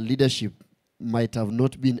leadership might have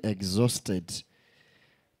not been exhausted.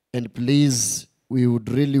 And please, we would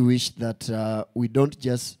really wish that we don't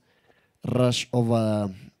just rush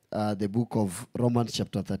over the book of Romans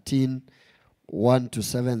chapter 13, 1 to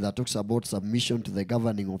 7, that talks about submission to the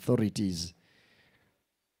governing authorities.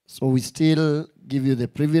 So we still give you the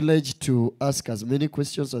privilege to ask as many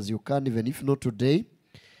questions as you can, even if not today.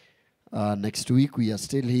 Next week we are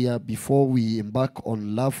still here. Before we embark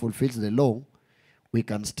on Love Fulfills the Law, we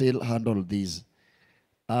can still handle these.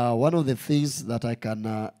 One of the things that I can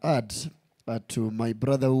add to my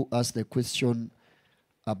brother who asked the question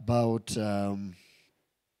about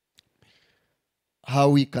how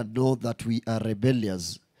we can know that we are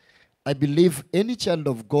rebellious. I believe any child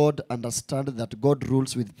of God understands that God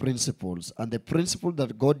rules with principles, and the principles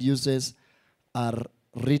that God uses are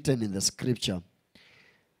written in the scripture.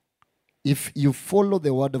 If you follow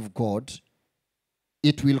the word of God,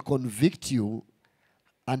 it will convict you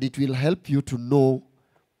and it will help you to know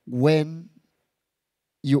when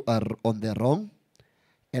you are on the wrong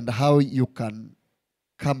and how you can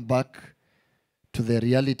come back to the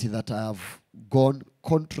reality that I have gone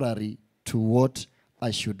contrary to what I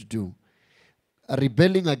should do.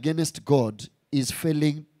 Rebelling against God is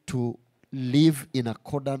failing to live in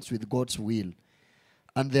accordance with God's will.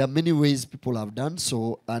 And there are many ways people have done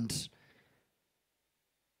so, and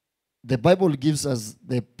the Bible gives us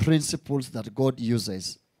the principles that God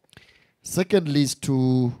uses. Secondly is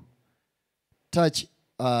to touch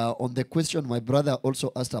on the question my brother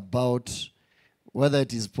also asked about whether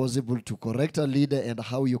it is possible to correct a leader and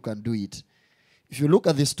how you can do it. If you look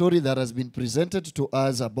at the story that has been presented to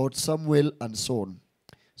us about Samuel and Saul,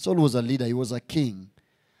 Saul was a leader, he was a king.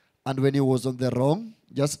 And when he was on the wrong,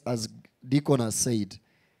 just as Deacon has said,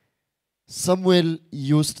 Samuel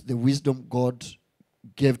used the wisdom God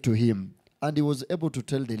gave to him, and he was able to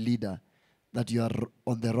tell the leader that you are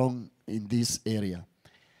on the wrong in this area.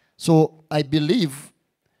 So I believe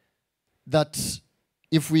that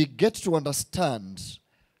if we get to understand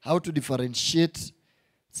how to differentiate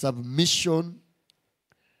submission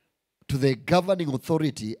to the governing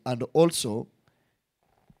authority and also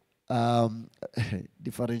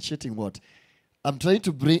differentiating what? I'm trying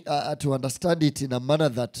to bring to understand it in a manner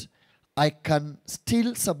that I can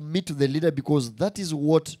still submit to the leader because that is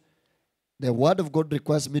what the word of God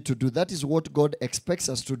requires me to do. That is what God expects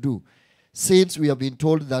us to do. Since we have been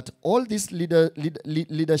told that all this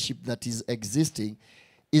leadership that is existing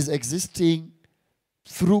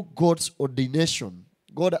through God's ordination.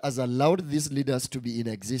 God has allowed these leaders to be in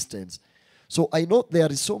existence. So I know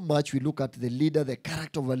there is so much we look at the leader, the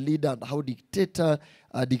character of a leader, and how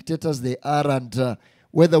dictators they are, and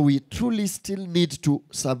whether we truly still need to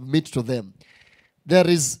submit to them. There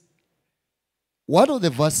is one of the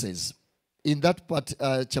verses in that part,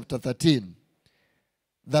 chapter 13,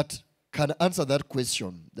 that can answer that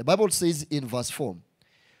question. The Bible says in verse 4,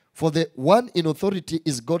 "For the one in authority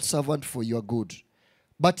is God's servant for your good.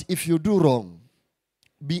 But if you do wrong,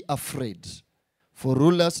 be afraid. For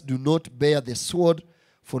rulers do not bear the sword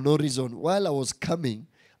for no reason." While I was coming,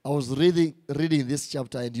 I was reading this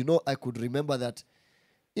chapter, and I could remember that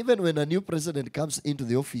even when a new president comes into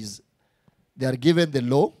the office, they are given the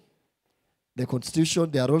law, the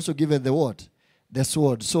constitution, they are also given the what? The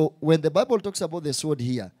sword. So when the Bible talks about the sword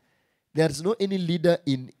here, there is no any leader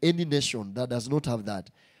in any nation that does not have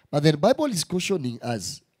that. But the Bible is cautioning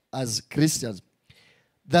us as Christians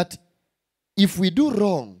that if we do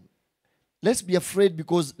wrong, let's be afraid,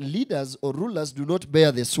 because leaders or rulers do not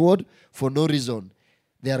bear the sword for no reason.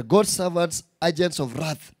 They are God's servants, agents of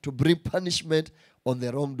wrath to bring punishment on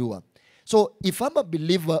the wrongdoer. So if I'm a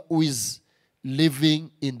believer who is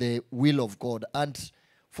living in the will of God, and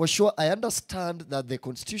for sure I understand that the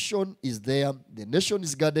constitution is there, the nation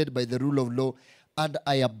is guarded by the rule of law, and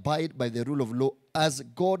I abide by the rule of law as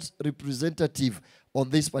God's representative on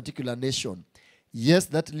this particular nation. Yes,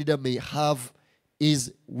 that leader may have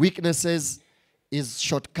his weaknesses, his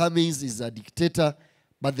shortcomings, is a dictator,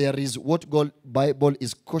 but there is what God Bible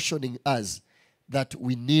is cautioning us that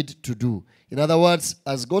we need to do. In other words,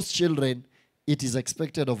 as God's children, it is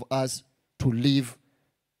expected of us to live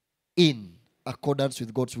in accordance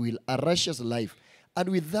with God's will, a righteous life. And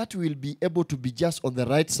with that, we will be able to be just on the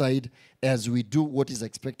right side as we do what is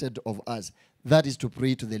expected of us. That is to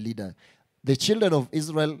pray to the leader. The children of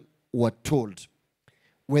Israel were told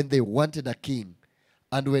when they wanted a king.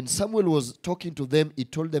 And when Samuel was talking to them, he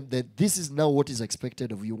told them that this is now what is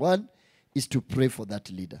expected of you. One is to pray for that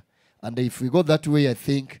leader. And if we go that way, I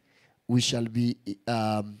think we shall be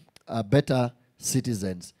better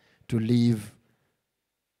citizens to live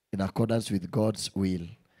in accordance with God's will.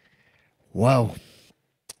 Wow.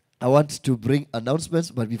 I want to bring announcements,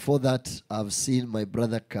 but before that, I've seen my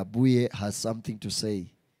brother Kabuye has something to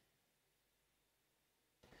say.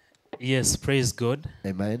 Yes, praise God.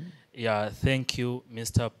 Amen. Yeah, thank you,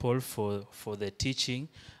 Mr. Paul, for the teaching,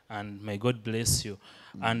 and may God bless you.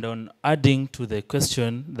 And on adding to the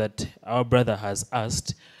question that our brother has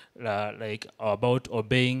asked, like about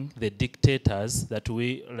obeying the dictators that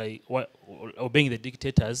we like, obeying the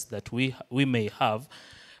dictators that we may have.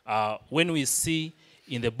 When we see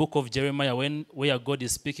in the book of Jeremiah, where God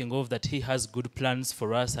is speaking of that he has good plans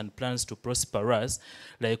for us and plans to prosper us,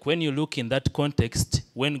 like when you look in that context,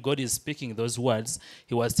 when God is speaking those words,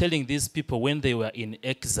 he was telling these people when they were in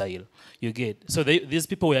exile, you get. So these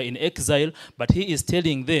people were in exile, but he is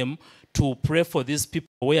telling them to pray for these people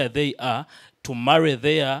where they are, to marry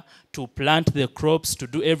there, to plant the crops, to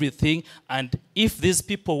do everything. And if these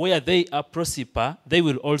people where they are prosper, they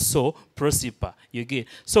will also prosper, you get.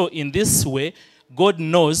 So in this way, God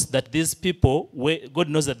knows that these people,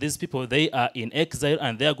 they are in exile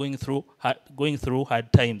and they are going through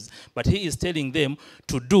hard times. But he is telling them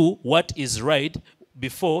to do what is right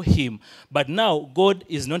before him. But now God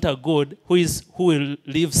is not a God who will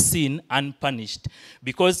leave sin unpunished.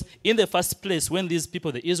 Because in the first place, when these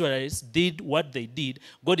people, the Israelites, did what they did,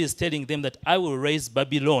 God is telling them that I will raise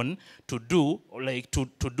Babylon to do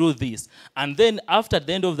this. And then after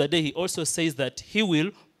the end of the day, he also says that he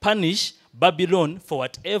will punish Babylon for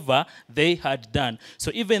whatever they had done.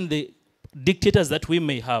 So even the dictators that we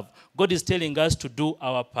may have, God is telling us to do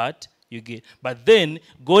our part, you get. But then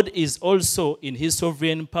God is also in his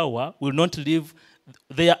sovereign power, will not leave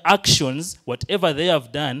their actions, whatever they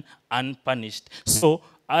have done, unpunished. So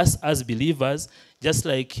us as believers, just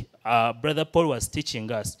like Brother Paul was teaching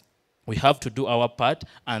us, we have to do our part,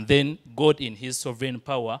 and then God in his sovereign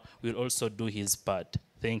power will also do his part.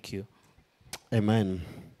 Thank you. Amen.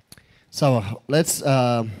 So let's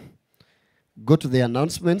go to the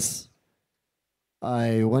announcements.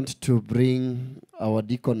 I want to bring our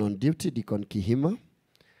deacon on duty, Deacon Kihima.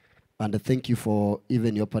 And thank you for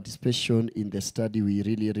even your participation in the study. We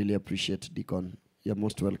really, really appreciate, Deacon. You're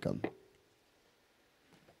most welcome.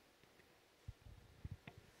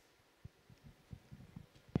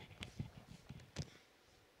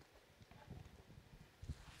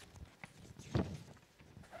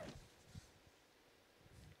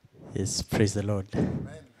 Yes, praise the Lord. Amen.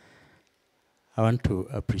 I want to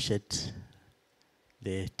appreciate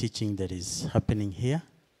the teaching that is happening here.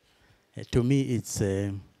 To me,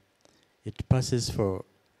 it passes for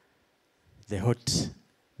the hot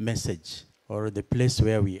message or the place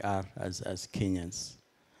where we are as Kenyans.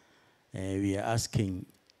 We are asking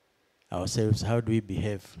ourselves, how do we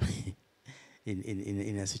behave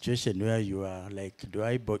in a situation where you are like, do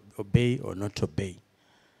I obey or not obey?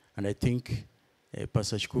 And I think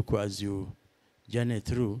Pastor Shikuku, as you journey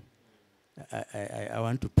through, I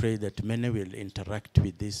want to pray that many will interact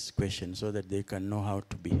with this question so that they can know how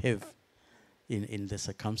to behave in the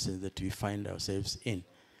circumstances that we find ourselves in.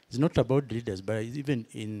 It's not about leaders, but even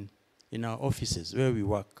in our offices where we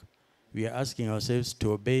work, we are asking ourselves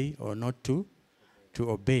to obey or not to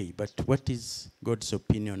obey. But what is God's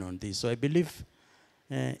opinion on this? So I believe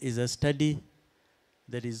it's a study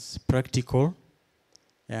that is practical.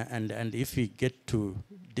 And if we get to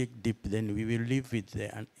dig deep, then we will live with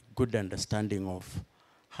a good understanding of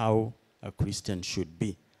how a Christian should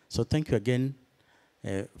be. So thank you again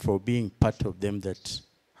for being part of them that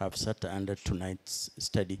have sat under tonight's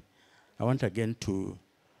study. I want again to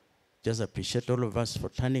just appreciate all of us for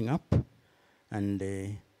turning up. And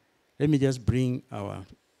let me just bring a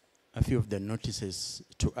few of the notices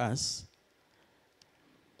to us.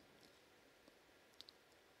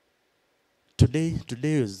 Today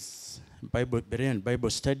is Berean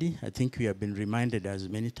Bible study. I think we have been reminded as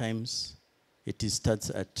many times. It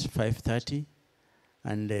starts at 5:30.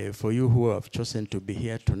 And for you who have chosen to be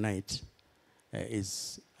here tonight,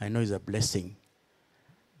 I know is a blessing.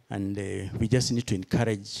 And we just need to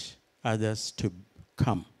encourage others to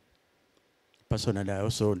come. Personally, I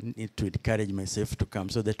also need to encourage myself to come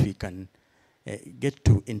so that we can get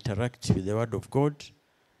to interact with the Word of God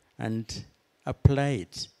and apply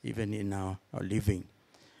it even in our living.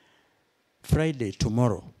 Friday,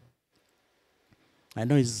 tomorrow. I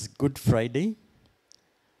know it's Good Friday,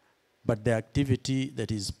 but the activity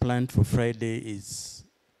that is planned for Friday is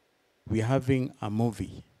we're having a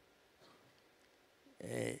movie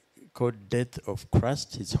called Death of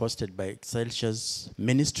Christ. It's hosted by Excelsior's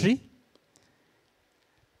Ministry.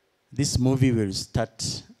 This movie will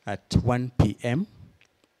start at 1 p.m.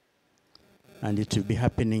 and it will be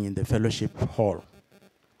happening in the fellowship hall.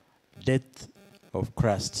 Death of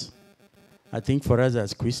Christ. I think for us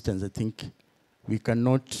as Christians, I think we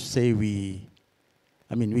cannot say we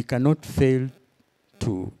cannot fail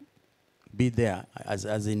to be there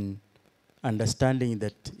as in understanding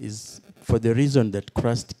that is for the reason that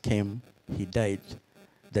Christ came, he died,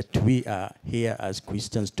 that we are here as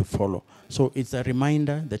Christians to follow. So it's a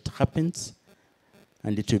reminder that happens,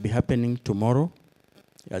 and it will be happening tomorrow.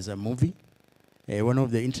 as a movie. One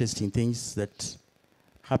of the interesting things that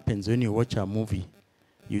happens when you watch a movie,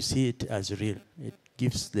 you see it as real. It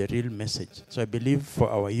gives the real message. So I believe for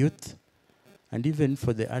our youth, and even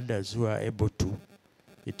for the others who are able to,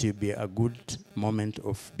 it will be a good moment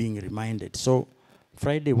of being reminded. So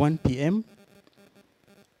Friday, 1 p.m.,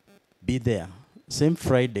 be there. Same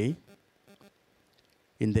Friday,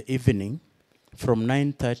 in the evening, from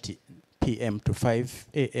 9:30 p.m. to 5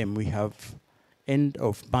 a.m., we have end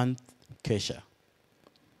of month Kesha.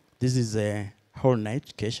 This is a whole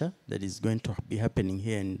night Kesha that is going to be happening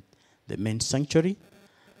here in the main sanctuary.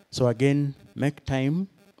 So again, make time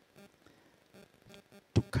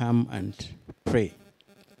to come and pray.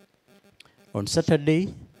 On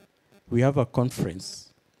Saturday, we have a conference.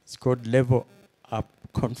 It's called Level Up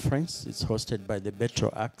Conference. It's hosted by the Better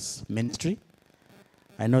Acts Ministry.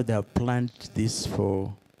 I know they have planned this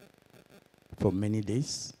for many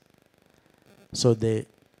days. So the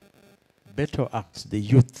Better Acts, the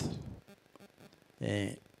youth,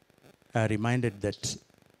 are reminded that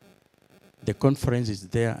the conference is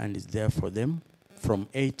there and is there for them from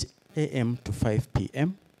 8 a.m. to 5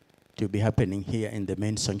 p.m. to be happening here in the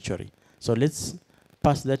main sanctuary. So let's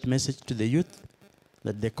pass that message to the youth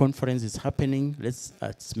that the conference is happening. Let's,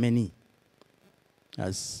 as many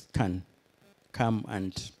as can, come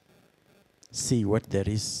and see what there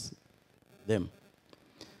is them.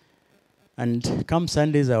 And come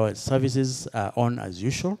Sundays, our services are on as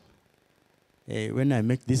usual. When I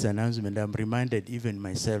make this announcement, I'm reminded even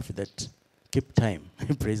myself that keep time.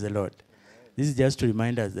 Praise the Lord. This is just to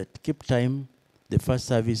remind us that keep time. The first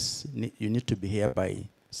service, you need to be here by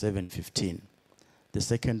 7:15. The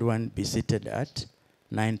second one, be seated at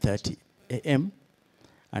 9:30 a.m.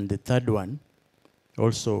 And the third one,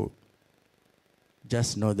 also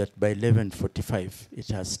just know that by 11:45 it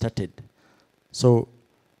has started. So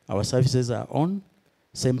our services are on.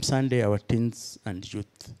 Same Sunday, our teens and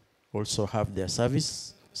youth also have their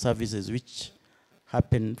services which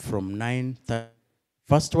happen from 9:30.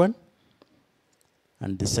 First one,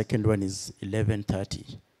 and the second one is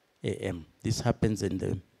 11:30 a.m. This happens in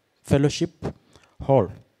the fellowship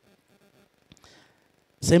hall.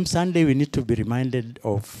 Same Sunday, we need to be reminded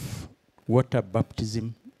of water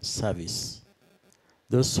baptism service.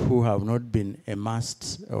 Those who have not been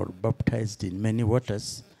immersed or baptized in many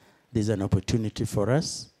waters, there's an opportunity for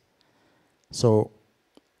us. So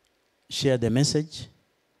share the message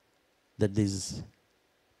that there's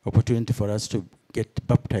opportunity for us to get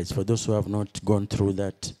baptized for those who have not gone through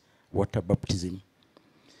that water baptism.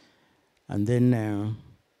 And then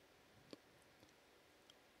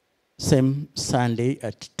same Sunday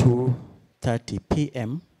at 2:30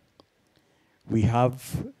 p.m., we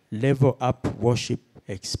have Level Up Worship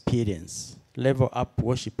Experience. Level Up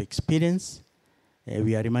Worship Experience.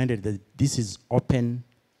 We are reminded that this is open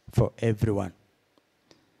for everyone.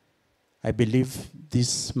 I believe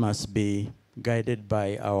this must be guided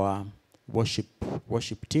by our worship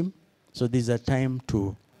team. So this is a time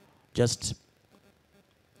to just,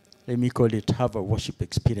 let me call it, have a worship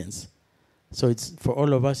experience. So it's for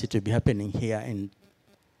all of us, it will be happening here in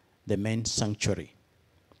the main sanctuary.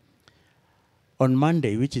 On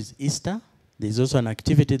Monday, which is Easter, there's also an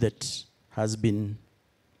activity that has been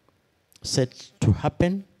set to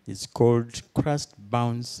happen. It's called Crust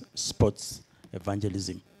Bounce Sports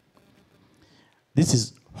Evangelism. This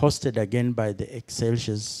is hosted again by the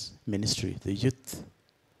Excelsius Ministry. The youth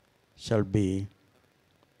shall be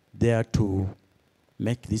there to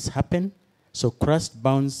make this happen. So Crust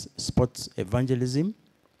Bounce Sports Evangelism,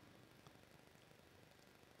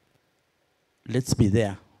 let's be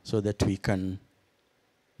there so that we can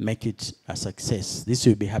make it a success. This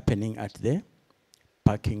will be happening at the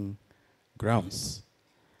parking grounds.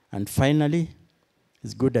 And finally,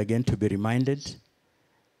 it's good again to be reminded,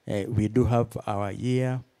 we do have our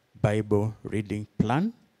year Bible reading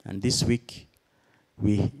plan. And this week,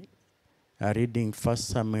 we are reading 1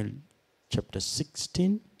 Samuel chapter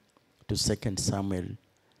 16 to 2 Samuel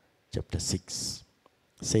chapter 6.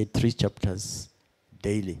 Say 3 chapters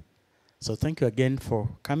daily. So thank you again for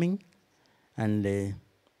coming. And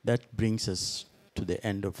that brings us to the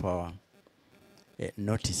end of our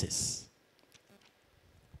notices.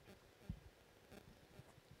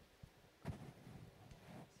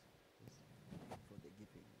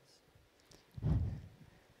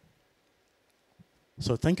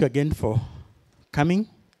 So thank you again for coming.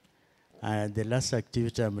 The last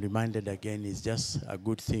activity I'm reminded again is just a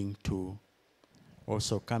good thing to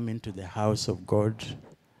also come into the house of God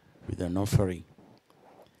with an offering.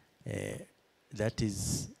 That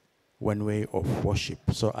is one way of worship.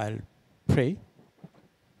 So I'll pray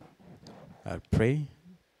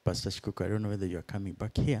Pastor Shikuku, I don't know whether you are coming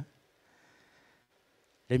back here.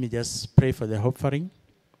 Let me just pray for the offering,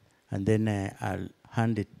 and then I'll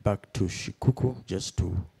hand it back to Shikuku just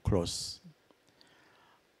to close.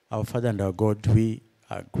 Our Father and our God, we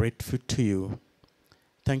are grateful to you.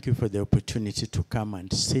 Thank you for the opportunity to come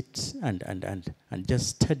and sit and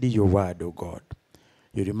just study your word, oh God.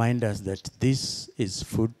 You remind us that this is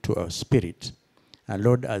food to our spirit. And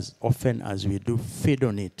Lord, as often as we do feed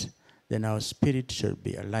on it, then our spirit shall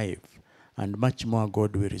be alive. And much more,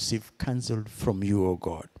 God, we receive counsel from you, O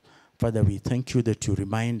God. Father, we thank you that you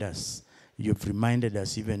remind us. You've reminded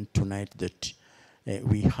us even tonight that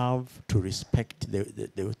we have to respect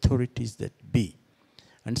the authorities that be.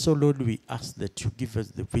 And so, Lord, we ask that you give us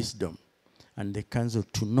the wisdom and the counsel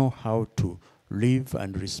to know how to live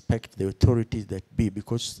and respect the authorities that be,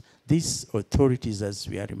 because these authorities, as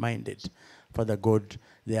we are reminded, Father God,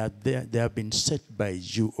 they have been set by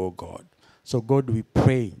you, O God. So, God, we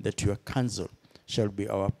pray that your counsel shall be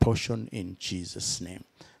our portion in Jesus' name.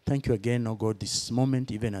 Thank you again, O God, this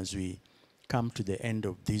moment, even as we come to the end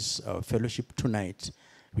of this fellowship tonight,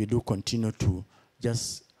 we do continue to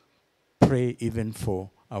just pray even for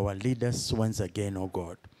our leaders once again, O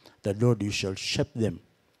God, that, Lord, you shall shape them,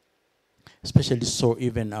 especially so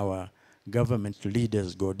even our government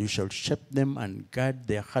leaders, God, you shall shape them and guard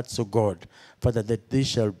their hearts, O God, Father, that they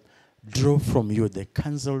shall draw from you the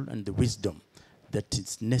counsel and the wisdom that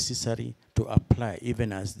is necessary to apply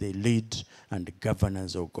even as they lead and govern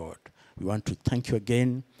us, O God. We want to thank you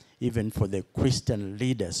again, even for the Christian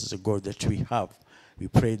leaders, O God, that we have. We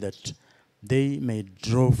pray that they may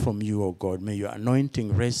draw from you, O God. May your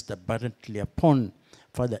anointing rest abundantly upon,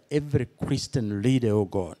 Father, every Christian leader, O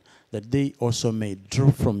God, that they also may draw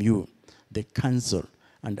from you the counsel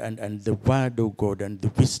and the word, O God, and the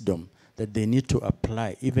wisdom that they need to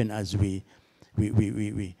apply, even as we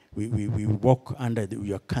walk under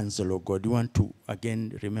your counsel, O God. We want to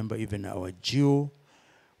again remember even our Jew.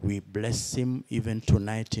 We bless him even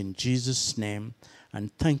tonight in Jesus' name. And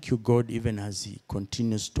thank you, God, even as he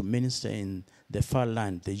continues to minister in the far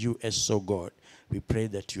land, the U.S., O God. We pray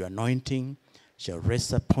that your anointing shall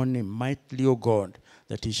rest upon him mightily, O God,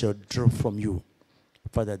 that he shall draw from you,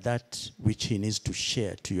 Father, that which he needs to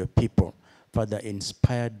share to your people, Father,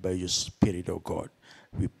 inspired by your Spirit, O God.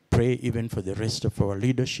 We pray even for the rest of our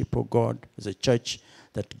leadership, O God, as a church,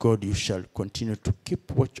 that, God, you shall continue to keep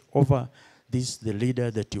watch over the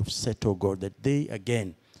leader that you've set, O God, that they,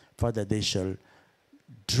 again, Father, they shall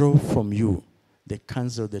draw from you the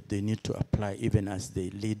counsel that they need to apply even as they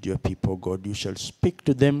lead your people, God. You shall speak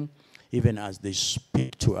to them even as they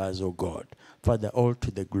speak to us, O God. Father, all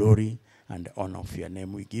to the glory and honor of your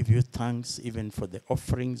name. We give you thanks even for the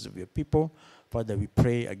offerings of your people. Father, we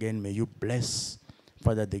pray again, may you bless,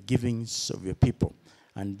 Father, the givings of your people.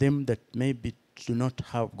 And them that maybe do not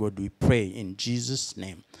have, God, we pray in Jesus'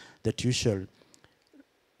 name that you shall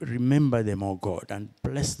remember them, O God, and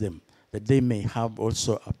bless them, that they may have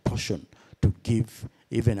also a portion to give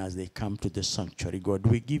even as they come to the sanctuary. God,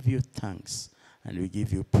 we give you thanks and we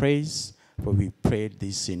give you praise, for we prayed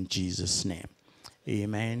this in Jesus' name.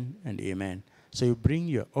 Amen and amen. So you bring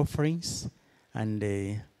your offerings, and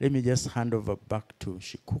let me just hand over back to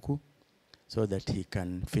Shikuku so that he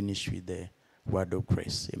can finish with the word of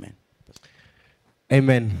grace. Amen.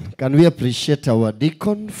 Amen. Can we appreciate our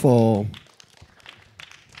deacon for...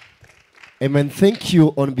 Amen. Thank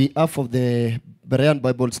you. On behalf of the Berean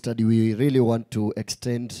Bible Study, we really want to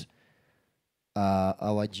extend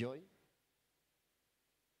our joy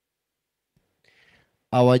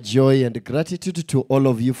and gratitude to all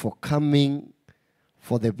of you for coming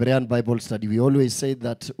for the Berean Bible Study. We always say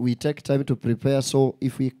that we take time to prepare, so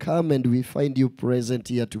if we come and we find you present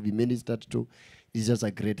here to be ministered to, it's just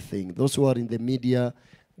a great thing. Those who are in the media,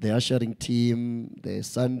 the ushering team, the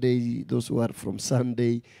Sunday, those who are from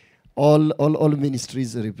Sunday, all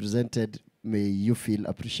ministries represented, may you feel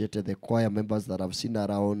appreciated. The choir members that I've seen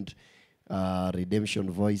around, Redemption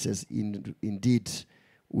Voices, indeed,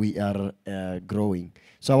 we are growing.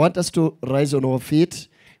 So I want us to rise on our feet.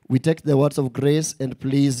 We take the words of grace, and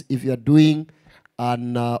please, if you are doing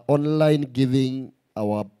an online giving,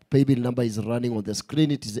 our pay bill number is running on the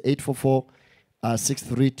screen. It is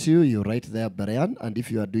 844-632. You write there, Berean, and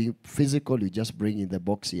if you are doing physical, you just bring in the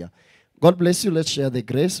box here. God bless you. Let's share the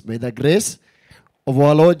grace. May the grace of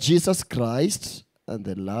our Lord Jesus Christ and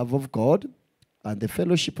the love of God and the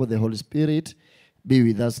fellowship of the Holy Spirit be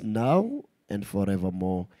with us now and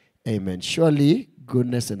forevermore. Amen. Surely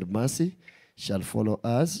goodness and mercy shall follow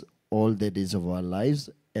us all the days of our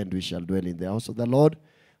lives, and we shall dwell in the house of the Lord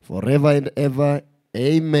forever and ever.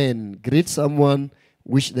 Amen. Greet someone,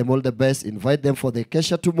 wish them all the best, invite them for the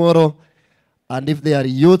Kesha tomorrow, And if they are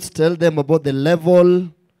youths, tell them about the Level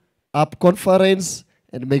Up Conference.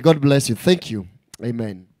 And may God bless you. Thank you.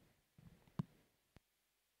 Amen.